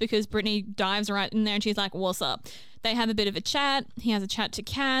first because Brittany dives right in there and she's like, what's up? They have a bit of a chat. He has a chat to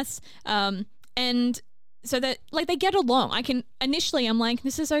Cass. And so that like they get along. I'm like,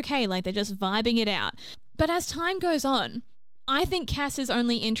 this is okay. Like they're just vibing it out. But as time goes on, I think Cass is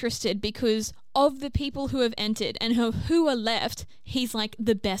only interested because of the people who have entered and who are left, he's like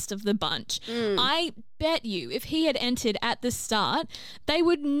the best of the bunch. I bet you if he had entered at the start, they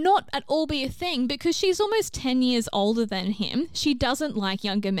would not at all be a thing because she's almost 10 years older than him. She doesn't like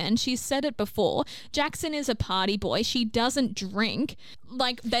younger men. She's said it before. Jackson is a party boy. She doesn't drink.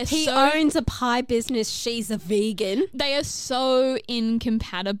 Like he owns a pie business. She's a vegan. They are so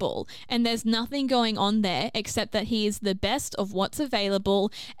incompatible and there's nothing going on there except that he is the best of what's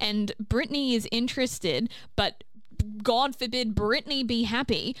available and Brittany is interested, but God forbid Brittany be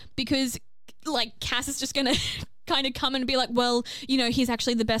happy because like Cass is just gonna kind of come and be like, well, you know, he's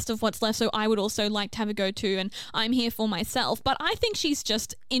actually the best of what's left, so I would also like to have a go too and I'm here for myself. But I think she's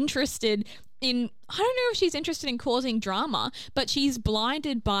just interested in, I don't know if she's interested in causing drama, but she's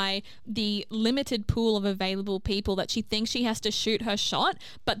blinded by the limited pool of available people that she thinks she has to shoot her shot,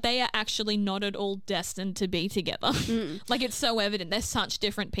 but they are actually not at all destined to be together. Like it's so evident. They're such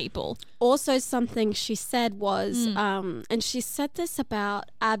different people. Also something she said was, and she said this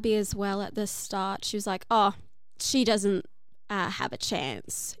about Abby as well at the start. She was like, oh, she doesn't have a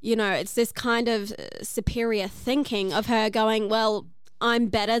chance. You know, it's this kind of superior thinking of her going, well, I'm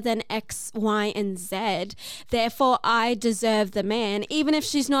better than X, Y, and Z. Therefore, I deserve the man, even if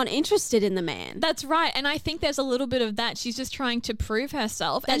she's not interested in the man. That's right. And I think there's a little bit of that. She's just trying to prove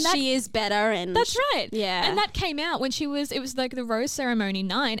herself. That she is better. And that's right. Yeah. And that came out when it was like the rose ceremony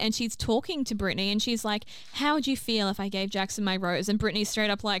night and she's talking to Brittany and she's like, how would you feel if I gave Jackson my rose? And Brittany's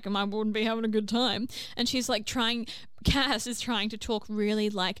straight up like, I wouldn't be having a good time. And she's like Cass is trying to talk really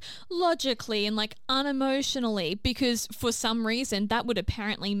like logically and like unemotionally because for some reason that would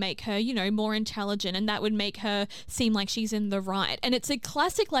apparently make her, you know, more intelligent and that would make her seem like she's in the right. And it's a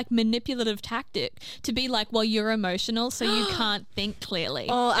classic like manipulative tactic to be like, well, you're emotional so you can't think clearly.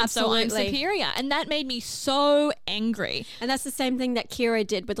 Oh, absolutely. And so I'm superior. And that made me so angry. And that's the same thing that Kira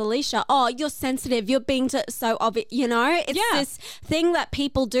did with Alicia. Oh, you're sensitive. You're being so obvious, you know? It's this thing that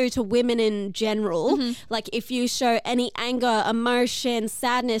people do to women in general. Like if you show any anger, emotion,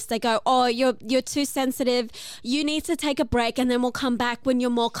 sadness, they go, oh, you're too sensitive. You need to take a break and then we'll come back when you're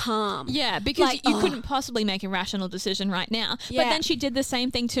more calm. Yeah, because like, you couldn't possibly make a rational decision right now. Yeah. But then she did the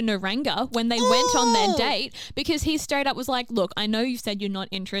same thing to Nuranga when they went on their date because he straight up was like, look, I know you said you're not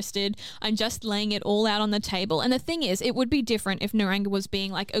interested. I'm just laying it all out on the table. And the thing is, it would be different if Nuranga was being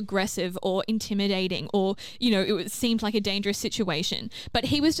like aggressive or intimidating or, you know, it seemed like a dangerous situation. But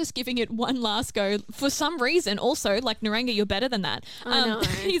he was just giving it one last go for some reason also, like Nuranga, you're better than that. I know.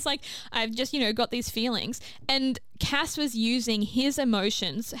 He's like, I've just, you know, got these feelings. And Cass was using his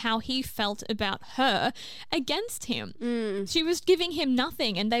emotions, how he felt about her, against him. She was giving him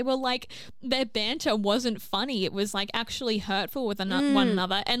nothing. And they were like, their banter wasn't funny. It was like actually hurtful with one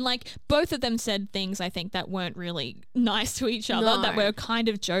another. And like both of them said things, I think, that weren't really nice to each other, that were kind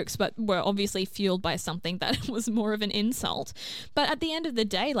of jokes, but were obviously fueled by something that was more of an insult. But at the end of the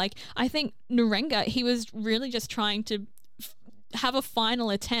day, like, I think Nuranga, he was really just trying to have a final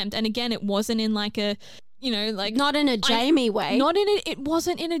attempt. And again, it wasn't in like a, you know, like not in a Jamie way. Not in it. It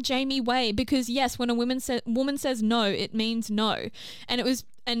wasn't in a Jamie way because yes, when a woman says no, it means no,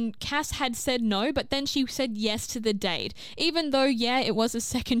 and Cass had said no, but then she said yes to the date, even though it was a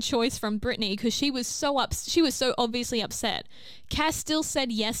second choice from Brittany because she was so obviously upset. Cass still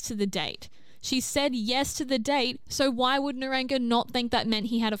said yes to the date. She said yes to the date, so why would Nuranga not think that meant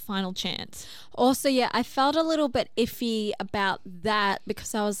he had a final chance? Also, I felt a little bit iffy about that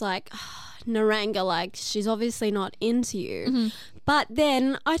because I was like, Naranga, like, she's obviously not into you. But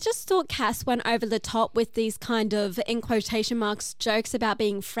then I just thought Cass went over the top with these kind of, in quotation marks, jokes about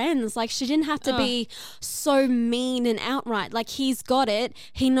being friends. Like, she didn't have to be so mean and outright. Like, he's got it.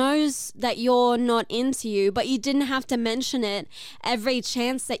 He knows that you're not into you, but you didn't have to mention it every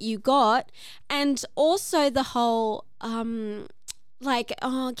chance that you got. And also the whole... like,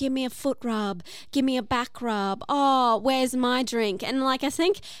 oh, give me a foot rub, give me a back rub, oh, where's my drink? And like, I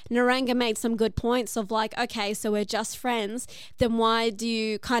think Naranga made some good points of like, okay, so we're just friends, then why do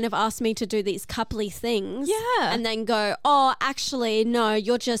you kind of ask me to do these coupley things? Yeah. And then go, oh, actually, no,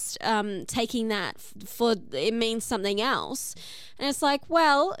 you're just taking that for, it means something else. And it's like,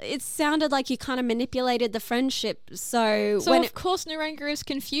 well, it sounded like you kind of manipulated the friendship. So when of course Naranga is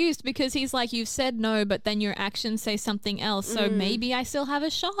confused because he's like, you've said no, but then your actions say something else. So maybe I still have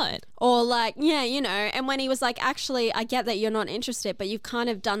a shot. Or like, yeah, you know, and when he was like, actually, I get that you're not interested, but you've kind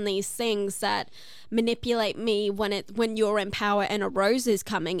of done these things that manipulate me when you're in power and a rose is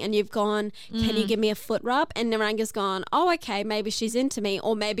coming, and you've gone, can you give me a foot rub? And Naranga's gone, oh, okay, maybe she's into me,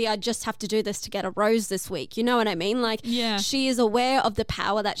 or maybe I just have to do this to get a rose this week. You know what I mean? Like, she is aware of the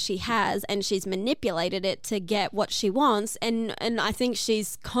power that she has, and she's manipulated it to get what she wants, and I think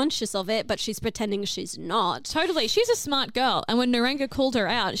she's conscious of it, but she's pretending she's not. Totally. She's a smart girl, and when Naranga called her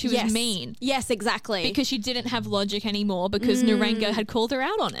out, she was mean. Yes, exactly. Because she didn't have logic anymore because Naranga had called her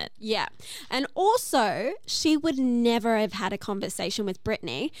out on it. Yeah. And also, she would never have had a conversation with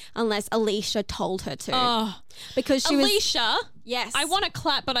Brittany unless Alicia told her to. Oh. Because she Alicia? Yes. I want to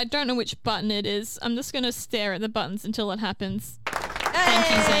clap, but I don't know which button it is. I'm just going to stare at the buttons until it happens. Thank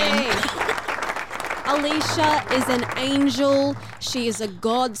you, Zane. Alicia is an angel. She is a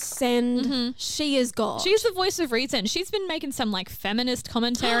godsend. She is God. She's the voice of reason. She's been making some like feminist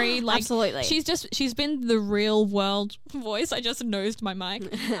commentary. Like, absolutely. She's been the real world voice. I just nosed my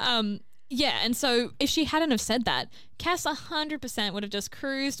mic. Yeah, and so if she hadn't have said that, Cass 100% would have just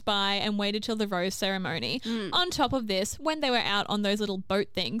cruised by and waited till the rose ceremony. On top of this, when they were out on those little boat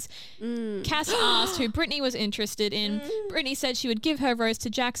things, Cass asked who Brittany was interested in. Brittany said she would give her rose to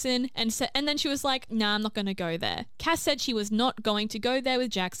Jackson, and then she was like, nah, I'm not going to go there. Cass said she was not going to go there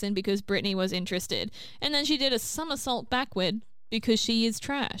with Jackson because Brittany was interested. And then she did a somersault backward because she is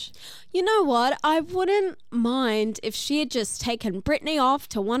trash. You know what? I wouldn't mind if she had just taken Brittany off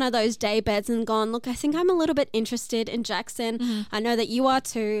to one of those day beds and gone, look, I think I'm a little bit interested in Jackson. I know that you are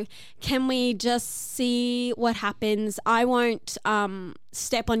too. Can we just see what happens? I won't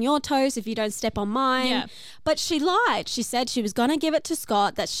step on your toes if you don't step on mine. Yeah. But she lied. She said she was going to give it to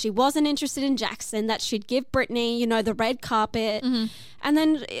Scott, that she wasn't interested in Jackson, that she'd give Brittany, you know, the red carpet. And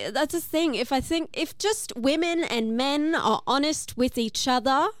then that's the thing. If just women and men are honest with each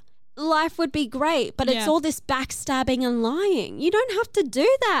other, life would be great. But it's all this backstabbing and lying. You don't have to do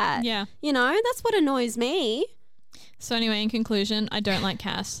that. Yeah. You know, that's what annoys me. So anyway, in conclusion, I don't like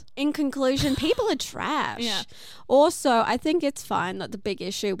Cass. In conclusion, people are trash. Yeah. Also, I think it's fine that the big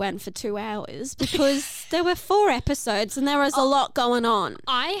issue went for 2 hours because there were 4 episodes and there was a lot going on.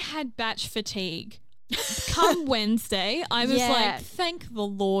 I had batch fatigue. Come Wednesday, I was like, thank the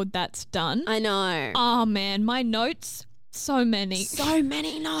Lord that's done. I know. Oh man, my notes, so many. So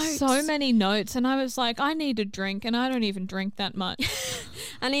many notes. So many notes. And I was like, I need a drink, and I don't even drink that much.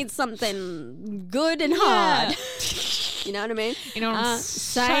 I need something good and hard. You know what I mean? You know what I'm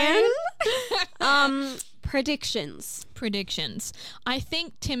saying? Predictions. I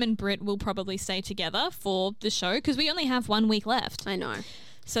think Tim and Britt will probably stay together for the show because we only have 1 week left. I know.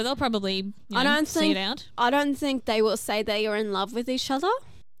 So they'll probably see it out. I don't think they will say they are in love with each other.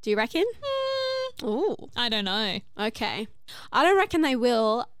 Do you reckon? Ooh. I don't know. Okay. I don't reckon they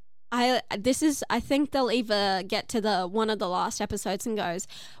will. I think they'll either get to one of the last episodes and goes,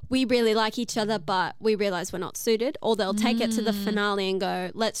 we really like each other, but we realize we're not suited, or they'll take it to the finale and go,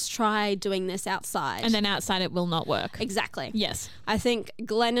 let's try doing this outside. And then outside it will not work. Exactly. Yes. I think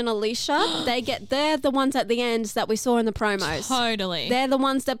Glenn and Alicia, they're the ones at the end that we saw in the promos. Totally. They're the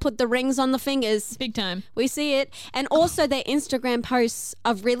ones that put the rings on the fingers. Big time. We see it. And also their Instagram posts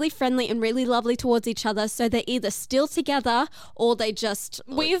are really friendly and really lovely towards each other. So they're either still together or they just...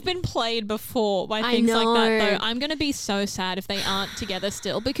 We've been played before by things like that, though. I'm going to be so sad if they aren't together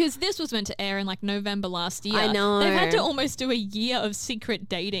still, because this was meant to air in like November last year. I know. They've had to almost do a year of secret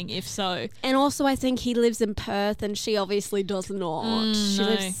dating, if so. And also I think he lives in Perth and she obviously does not. She no.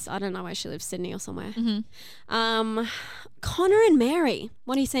 lives, I don't know where she lives, Sydney or somewhere. Connor and Mary,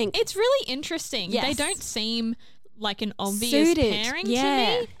 what do you think? It's really interesting. Yes. They don't seem like an obvious Suited. pairing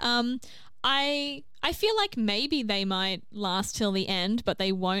Yeah. to me. I feel like maybe they might last till the end, but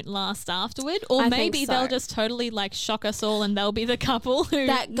they won't last afterward. Or I maybe think so. they'll just totally like shock us all and they'll be the couple who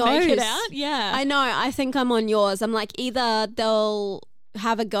That make it goes. out. Yeah. I know. I think I'm on yours. I'm like, either they'll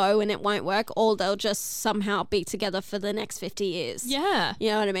have a go and it won't work, or they'll just somehow be together for the next 50 years. Yeah. You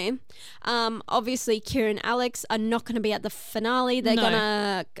know what I mean? Obviously, Kira and Alex are not going to be at the finale. They're No. going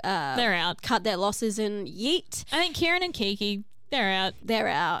to They're out. cut their losses and yeet. I think Kieran and Kiki, they're out. They're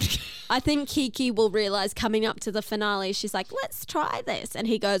out. I think Kiki will realize coming up to the finale, she's like, let's try this. And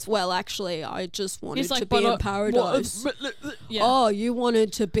he goes, well, actually, I just wanted to be in paradise. Yeah. Oh, you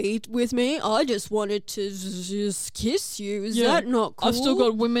wanted to be with me? I just wanted to just kiss you. Is that not cool? I've still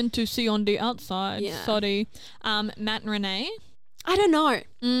got women to see on the outside. Yeah. Sorry. Matt and Renee. I don't know.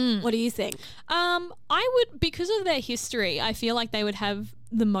 What do you think? I would, because of their history, I feel like they would have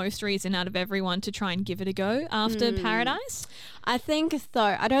the most reason out of everyone to try and give it a go after Paradise. I think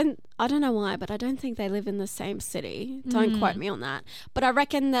though, I don't know why, but I don't think they live in the same city. Don't quote me on that. But I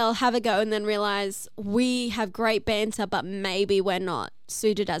reckon they'll have a go and then realize we have great banter, but maybe we're not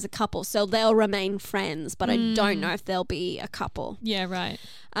suited as a couple. So they'll remain friends, but I don't know if they'll be a couple. Yeah, right.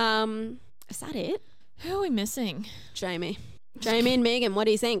 Is that it? Who are we missing? Jamie and Megan, what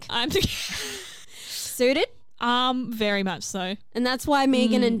do you think? I'm Suited? very much so. And that's why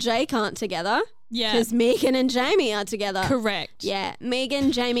Megan and Jake aren't together. Yeah. Because Megan and Jamie are together. Correct. Yeah.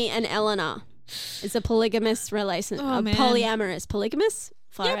 Megan, Jamie, and Eleanor. It's a polygamous relationship. Oh, man. Polyamorous. Polygamous?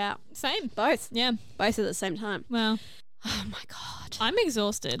 Far Yep. out. Same. Both. Yeah. Both at the same time. Well, Oh my God. I'm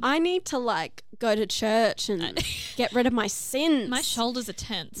exhausted. I need to like go to church and get rid of my sins. My shoulders are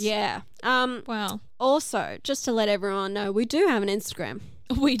tense. Yeah. Wow. Also, just to let everyone know, we do have an Instagram.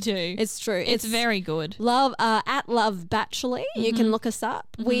 We do. It's true. It's very good. Love at Love Bachelor. You can look us up.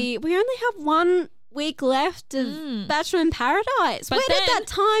 We only have 1 week left of Bachelor in Paradise. But Where did then- that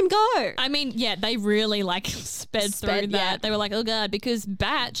time go? I mean, yeah, they really like sped through that. yeah. They were like, oh God, because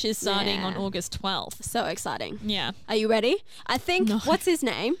Batch is starting Yeah. on August 12th. So exciting. Yeah. Are you ready? I think, what's his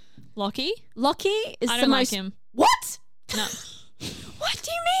name? Lockie? Lockie is I the don't like most... him. What? No. What do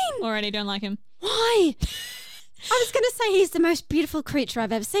you mean? Already don't like him. Why? I was going to say he's the most beautiful creature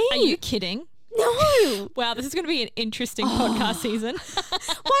I've ever seen. Are you kidding? No. Wow, this is going to be an interesting podcast season.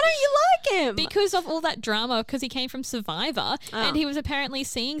 Why don't you like him? Because of all that drama, because he came from Survivor, Oh. and he was apparently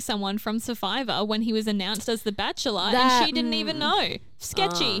seeing someone from Survivor when he was announced as the Bachelor, That- and she didn't even know.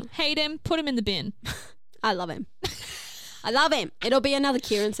 Sketchy. Hate him. Put him in the bin. I love him. I love him. It'll be another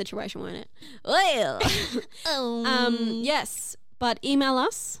Kieran situation, won't it? Well. Yes, but email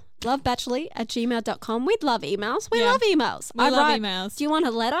us, lovebachelor@gmail.com. We'd love emails. We Yeah. love emails. We love emails. Do you want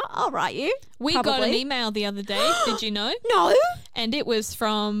a letter? I'll write you. We got an Probably. email the other day. Did you know? No. And it was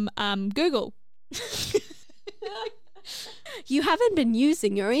from Google. You haven't been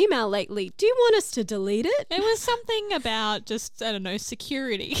using your email lately. Do you want us to delete it? It was something about just, I don't know,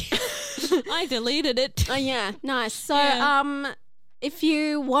 security. I deleted it. Oh, yeah. Nice. So, Yeah. if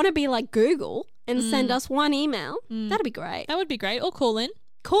you want to be like Google and send us one email, that'd be great. That would be great. Or call in.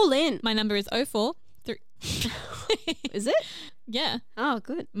 Call in. My number is 04. Is it? Yeah, Oh,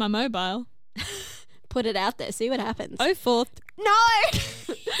 good. my mobile. Put it out there. See what happens. 04. No.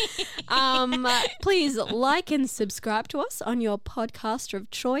 Please like and subscribe to us on your podcaster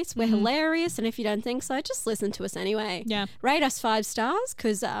of choice. We're hilarious, and if you don't think so, just listen to us anyway. Yeah. Rate us 5 stars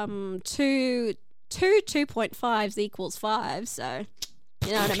because 2.5s equals 5. So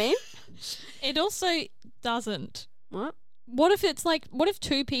you know what I mean? It also doesn't. What? What if it's like, what if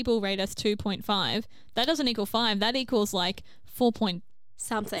 2 people rate us 2.5? That doesn't equal 5. That equals like 4.7.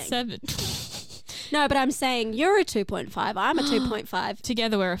 Something. No, but I'm saying you're a 2.5. I'm a 2.5.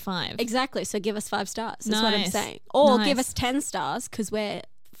 Together we're a 5. Exactly. So give us 5 stars. That's what I'm Nice. saying. Or Nice. give us 10 stars because we're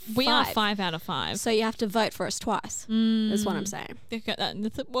We are 5. 5 out of 5. So you have to vote for us twice. That's what I'm saying.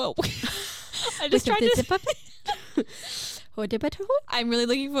 Whoa. I just tried to... I'm really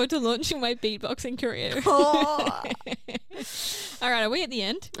looking forward to launching my beatboxing career. Oh. All right, are we at the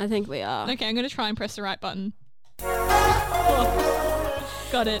end? I think we are. Okay, I'm going to try and press the right button.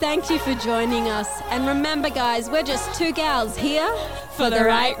 Got it. Thank you for joining us. And remember, guys, we're just 2 gals here For the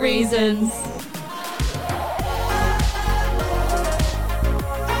right reasons.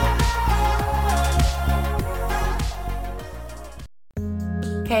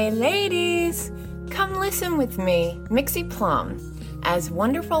 Hey ladies, come listen with me, Mixie Plum, as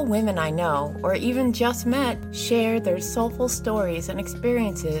wonderful women I know, or even just met, share their soulful stories and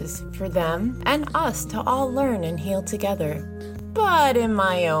experiences for them and us to all learn and heal together. But in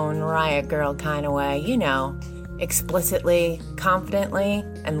my own riot girl kind of way, you know, explicitly, confidently,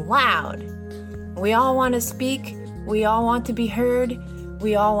 and loud. We all want to speak, we all want to be heard,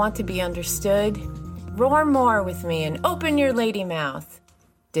 we all want to be understood. Roar more with me and open your lady mouth.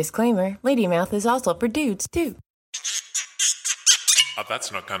 Disclaimer, Lady Mouth is also for dudes, too. A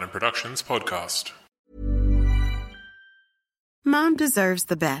That's Not Canon Productions podcast. Mom deserves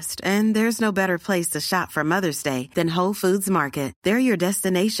the best, and there's no better place to shop for Mother's Day than Whole Foods Market. They're your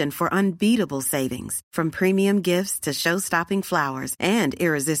destination for unbeatable savings, from premium gifts to show-stopping flowers and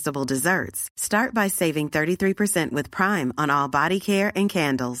irresistible desserts. Start by saving 33% with Prime on all body care and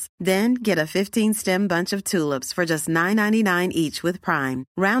candles. Then get a 15-stem bunch of tulips for just $9.99 each with Prime.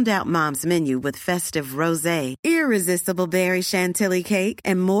 Round out Mom's menu with festive rosé, irresistible berry chantilly cake,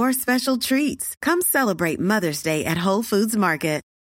 and more special treats. Come celebrate Mother's Day at Whole Foods Market.